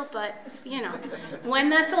still, but, you know,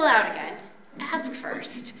 when that's allowed again, ask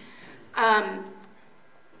first.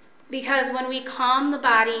 Because when we calm the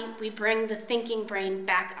body, we bring the thinking brain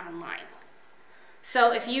back online.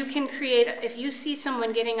 So if you see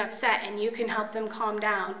someone getting upset and you can help them calm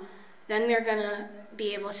down, then they're gonna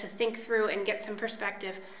be able to think through and get some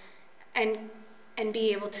perspective and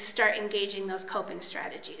be able to start engaging those coping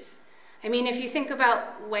strategies. I mean, if you think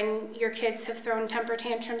about when your kids have thrown temper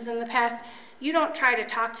tantrums in the past, you don't try to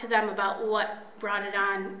talk to them about what brought it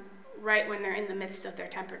on right when they're in the midst of their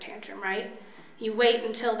temper tantrum, right? You wait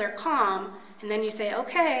until they're calm, and then you say,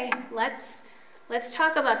 okay, let's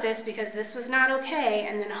talk about this because this was not okay,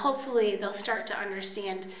 and then hopefully they'll start to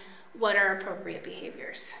understand what are appropriate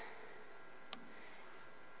behaviors.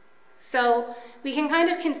 So we can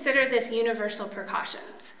kind of consider this universal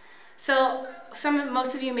precautions. So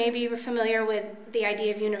most of you may be familiar with the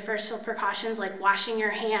idea of universal precautions, like washing your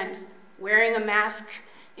hands, wearing a mask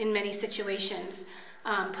in many situations,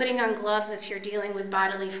 putting on gloves if you're dealing with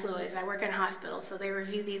bodily fluids. I work in hospitals, so they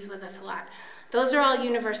review these with us a lot. Those are all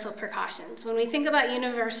universal precautions. When we think about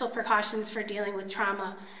universal precautions for dealing with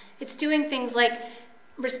trauma, it's doing things like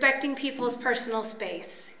respecting people's personal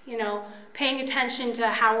space, you know, paying attention to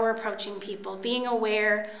how we're approaching people, being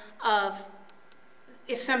aware of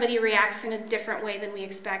if somebody reacts in a different way than we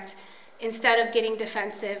expect, instead of getting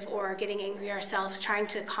defensive or getting angry ourselves, trying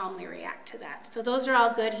to calmly react to that. So those are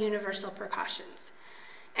all good universal precautions.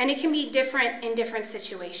 And it can be different in different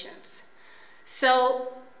situations.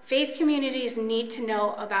 So faith communities need to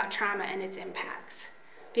know about trauma and its impacts,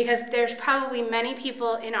 because there's probably many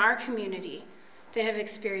people in our community that have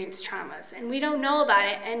experienced traumas, and we don't know about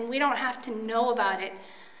it, and we don't have to know about it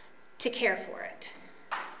to care for it.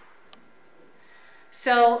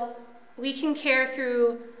 So we can care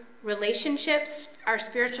through relationships, our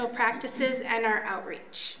spiritual practices, and our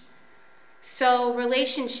outreach. So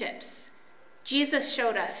relationships, Jesus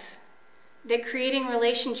showed us that creating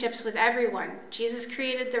relationships with everyone. Jesus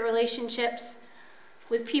created the relationships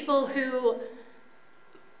with people who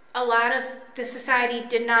a lot of the society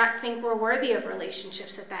did not think were worthy of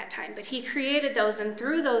relationships at that time. But he created those, and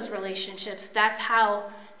through those relationships, that's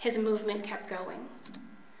how his movement kept going.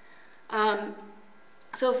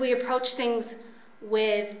 So if we approach things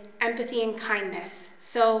with empathy and kindness,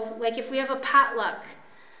 so like if we have a potluck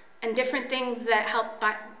and different things that help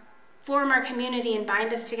form our community and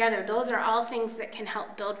bind us together, those are all things that can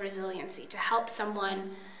help build resiliency, to help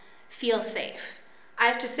someone feel safe. I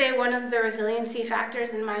have to say, one of the resiliency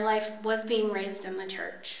factors in my life was being raised in the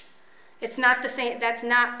church. It's not the same, that's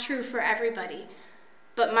not true for everybody.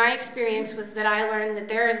 But my experience was that I learned that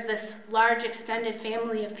there is this large extended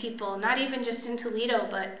family of people, not even just in Toledo,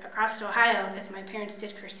 but across Ohio, because my parents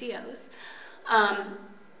did Cursillos,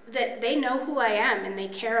 that they know who I am and they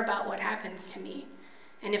care about what happens to me.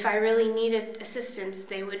 And if I really needed assistance,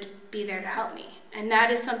 they would be there to help me. And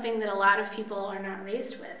that is something that a lot of people are not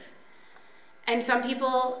raised with. And some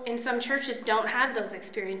people in some churches don't have those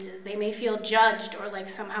experiences. They may feel judged or like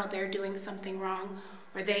somehow they're doing something wrong,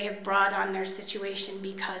 or they have brought on their situation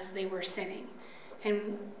because they were sinning.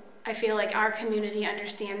 And I feel like our community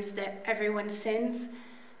understands that everyone sins,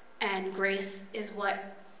 and grace is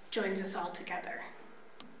what joins us all together.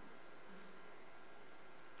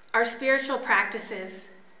 Our spiritual practices,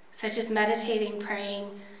 such as meditating,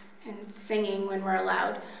 praying, and singing when we're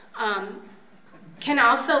allowed, can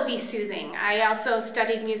also be soothing. I also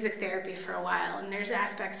studied music therapy for a while, and there's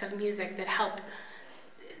aspects of music that help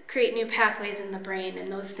create new pathways in the brain,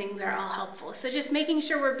 and those things are all helpful. So just making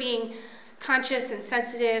sure we're being conscious and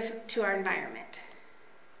sensitive to our environment.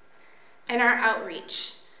 And our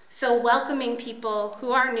outreach. So welcoming people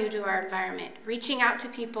who are new to our environment, reaching out to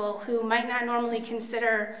people who might not normally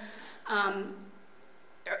consider,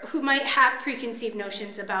 who might have preconceived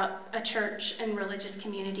notions about a church and religious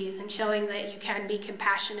communities, and showing that you can be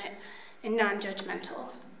compassionate and non-judgmental.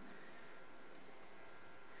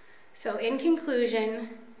 So in conclusion,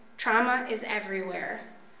 trauma is everywhere.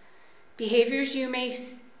 Behaviors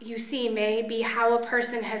you see may be how a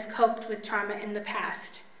person has coped with trauma in the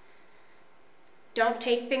past. Don't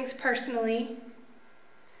take things personally.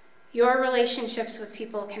 Your relationships with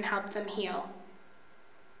people can help them heal.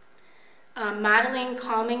 Modeling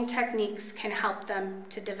calming techniques can help them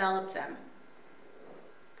to develop them.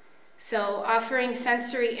 So offering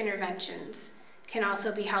sensory interventions can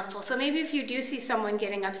also be helpful. So maybe if you do see someone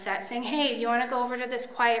getting upset, saying, hey, do you want to go over to this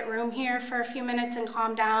quiet room here for a few minutes and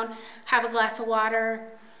calm down, have a glass of water,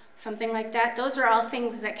 something like that. Those are all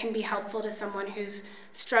things that can be helpful to someone who's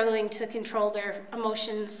struggling to control their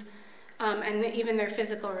emotions and even their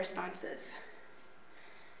physical responses.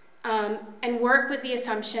 And work with the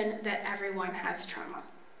assumption that everyone has trauma.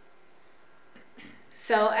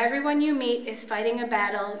 So everyone you meet is fighting a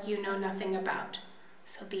battle you know nothing about.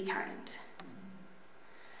 So be kind.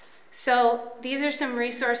 So these are some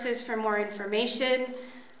resources for more information.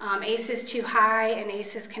 ACEs Too High and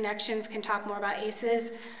ACEs Connections can talk more about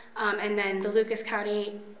ACEs. And then the Lucas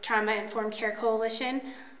County Trauma Informed Care Coalition.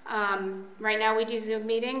 Right now we do Zoom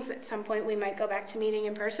meetings. At some point we might go back to meeting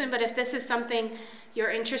in person, but if this is something you're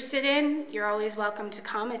interested in, you're always welcome to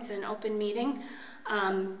come. It's an open meeting.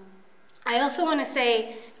 I also want to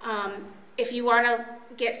say, if you want to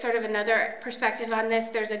get sort of another perspective on this,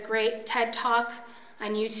 there's a great TED Talk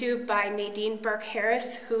on YouTube by Nadine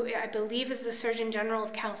Burke-Harris, who I believe is the Surgeon General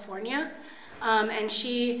of California. And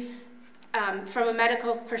she, from a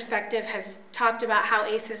medical perspective, has talked about how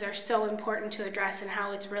ACEs are so important to address and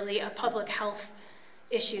how it's really a public health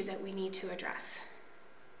issue that we need to address.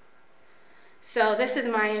 So this is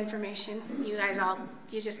my information. You guys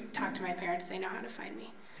you just talk to my parents, they know how to find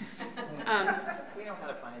me. We know how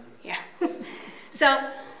to find you. Yeah. So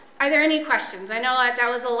are there any questions? I know that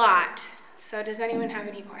was a lot. So does anyone have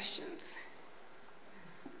any questions?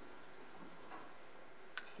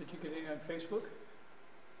 Did you get any on Facebook?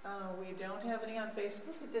 We don't have any on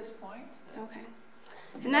Facebook at this point. Okay.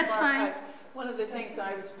 And that's fine. One of the things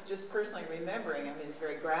I was just personally remembering, I mean, it's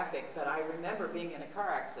very graphic, but I remember being in a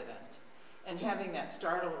car accident and having that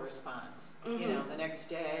startle response, you know, the next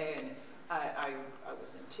day, and I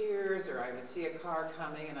was in tears, or I would see a car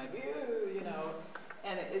coming and I'd be, you know,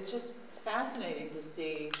 and it's just fascinating to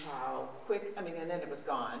see how quick, I mean, and then it was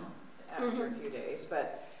gone after a few days,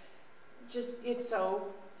 but just, it's so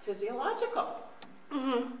physiological.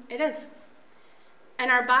 It is. And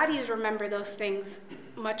our bodies remember those things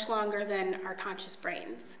much longer than our conscious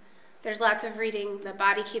brains. there's lots of reading. The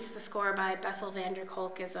Body Keeps the Score by Bessel van der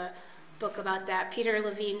Kolk is a book about that. Peter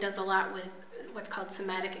Levine does a lot with what's called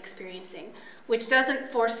somatic experiencing, which doesn't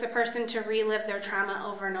force the person to relive their trauma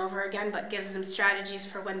over and over again, but gives them strategies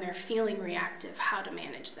for when they're feeling reactive, how to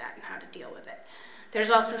manage that and how to deal with it. There's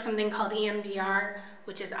also something called EMDR,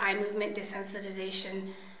 which is eye movement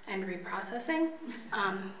desensitization and reprocessing.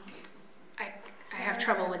 I have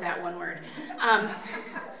trouble with that one word.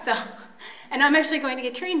 And I'm actually going to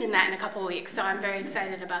get trained in that in a couple of weeks, so I'm very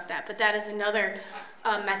excited about that. But that is another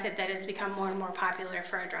method that has become more and more popular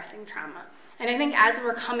for addressing trauma. And I think as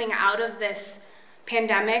we're coming out of this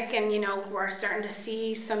pandemic and, we're starting to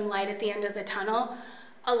see some light at the end of the tunnel,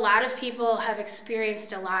 a lot of people have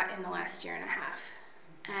experienced a lot in the last year and a half.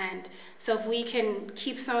 And so if we can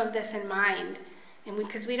keep some of this in mind, and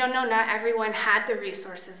because we don't know, not everyone had the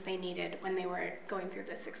resources they needed when they were going through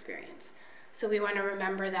this experience. So we want to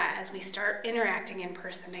remember that as we start interacting in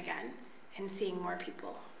person again and seeing more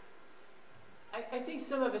people. I think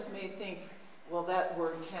some of us may think, well, that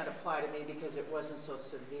word can't apply to me because it wasn't so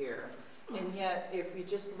severe. And yet, if you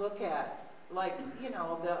just look at,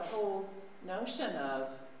 the whole notion of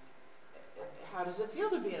how does it feel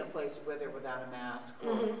to be in a place with or without a mask,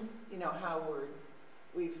 or, how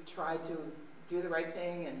we've tried to do the right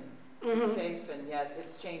thing and be safe, and yet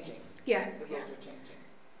it's changing. Yeah. The rules are changing.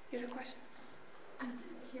 You have a question? I'm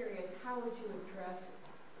just curious, how would you address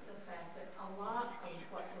the fact that a lot of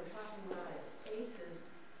what we're talking about as ACEs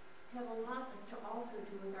have a lot to also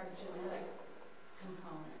do with our genetic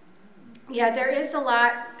component? Yeah, there is a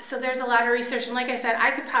lot. So there's a lot of research, and like I said,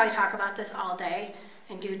 I could probably talk about this all day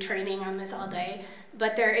and do training on this all day,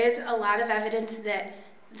 but there is a lot of evidence that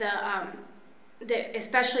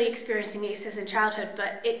especially experiencing ACEs in childhood,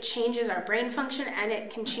 but it changes our brain function and it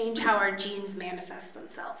can change how our genes manifest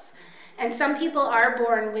themselves. And some people are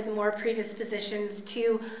born with more predispositions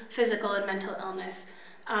to physical and mental illness.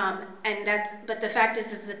 But the fact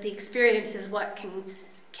is that the experience is what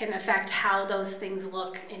can affect how those things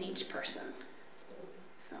look in each person.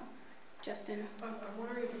 So, Justin? I'm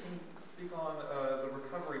wondering if you can speak on the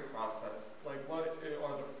recovery process. Like, what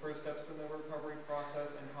are the first steps in the recovery process,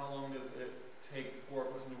 and how long does it take for a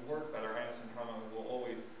person to work better? I understand trauma will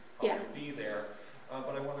always probably be there,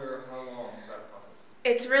 but I wonder how long that process is.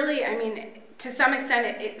 It's really, to some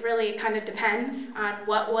extent, it really kind of depends on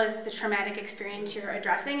what was the traumatic experience you're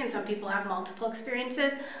addressing, and some people have multiple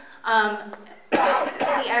experiences.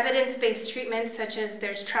 The evidence-based treatments, such as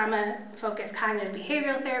there's trauma-focused cognitive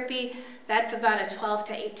behavioral therapy, that's about a 12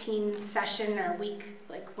 to 18 session or week,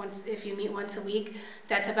 if you meet once a week,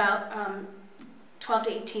 that's about 12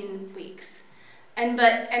 to 18 weeks. And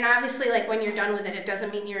obviously, when you're done with it, it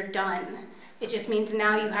doesn't mean you're done. It just means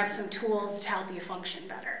now you have some tools to help you function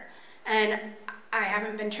better. And I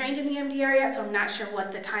haven't been trained in EMDR yet, so I'm not sure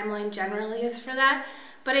what the timeline generally is for that.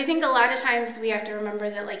 But I think a lot of times we have to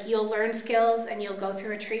remember that you'll learn skills and you'll go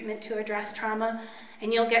through a treatment to address trauma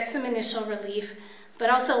and you'll get some initial relief.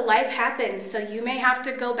 But also life happens, so you may have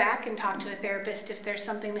to go back and talk to a therapist if there's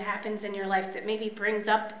something that happens in your life that maybe brings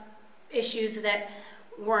up issues that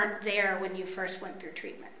weren't there when you first went through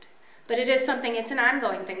treatment. But it is something, it's an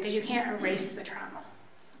ongoing thing because you can't erase the trauma.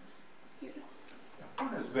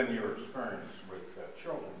 What has been your experience with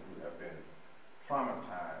children who have been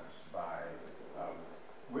traumatized by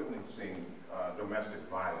witnessing domestic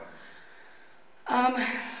violence?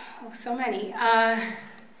 So many.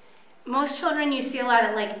 Most children you see a lot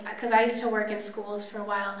of, because I used to work in schools for a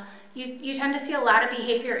while, you tend to see a lot of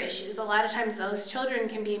behavior issues. A lot of times those children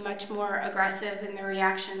can be much more aggressive in their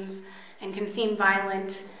reactions and can seem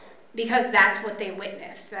violent because that's what they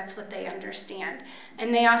witnessed, that's what they understand.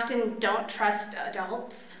 And they often don't trust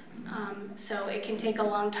adults, so it can take a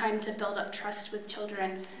long time to build up trust with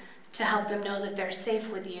children to help them know that they're safe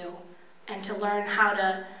with you and to learn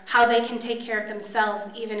how they can take care of themselves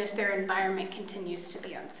even if their environment continues to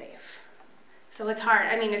be unsafe. So it's hard.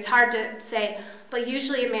 It's hard to say, but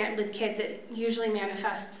usually with kids, it usually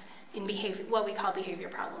manifests in behavior, what we call behavior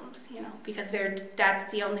problems, because that's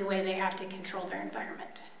the only way they have to control their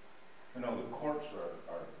environment. The courts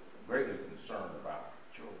are greatly concerned about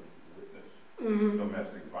children who witness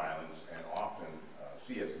domestic violence, and often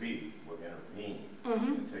CSV will intervene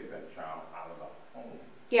and take that child out of the home.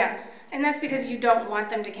 Yeah, and that's because you don't want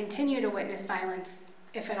them to continue to witness violence,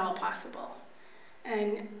 if at all possible.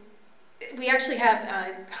 And we actually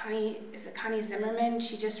have Connie Zimmerman?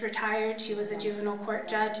 She just retired. She was a juvenile court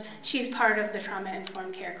judge. She's part of the Trauma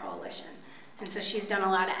Informed Care Coalition. And so she's done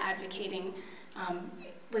a lot of advocating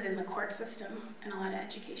within the court system and a lot of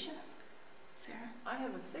education. Sarah? I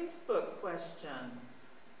have a Facebook question.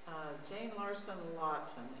 Jane Larson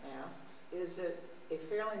Lawton asks, is it a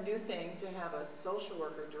fairly new thing to have a social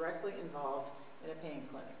worker directly involved in a pain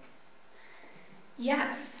clinic?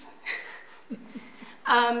 Yes.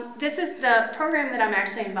 This is the program that I'm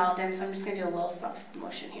actually involved in, so I'm just going to do a little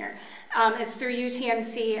self-promotion here. It's through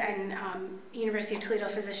UTMC and University of Toledo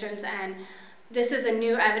Physicians, and this is a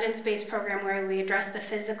new evidence-based program where we address the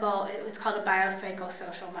physical. It's called a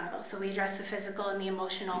biopsychosocial model. So we address the physical and the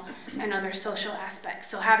emotional and other social aspects.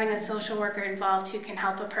 So having a social worker involved who can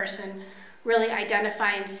help a person really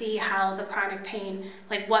identify and see how the chronic pain,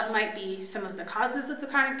 like what might be some of the causes of the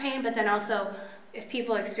chronic pain, but then also if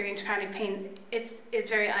people experience chronic pain, it's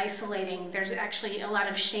very isolating. There's actually a lot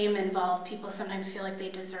of shame involved. People sometimes feel like they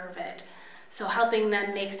deserve it. So helping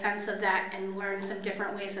them make sense of that and learn some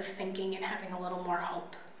different ways of thinking and having a little more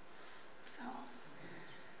hope. So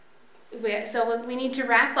we need to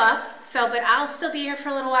wrap up. But I'll still be here for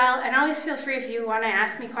a little while, and always feel free if you want to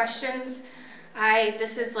ask me questions.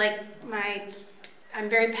 This is like I'm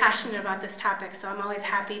very passionate about this topic, so I'm always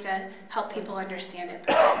happy to help people understand it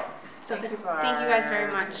better. So thank you guys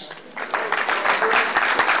very much.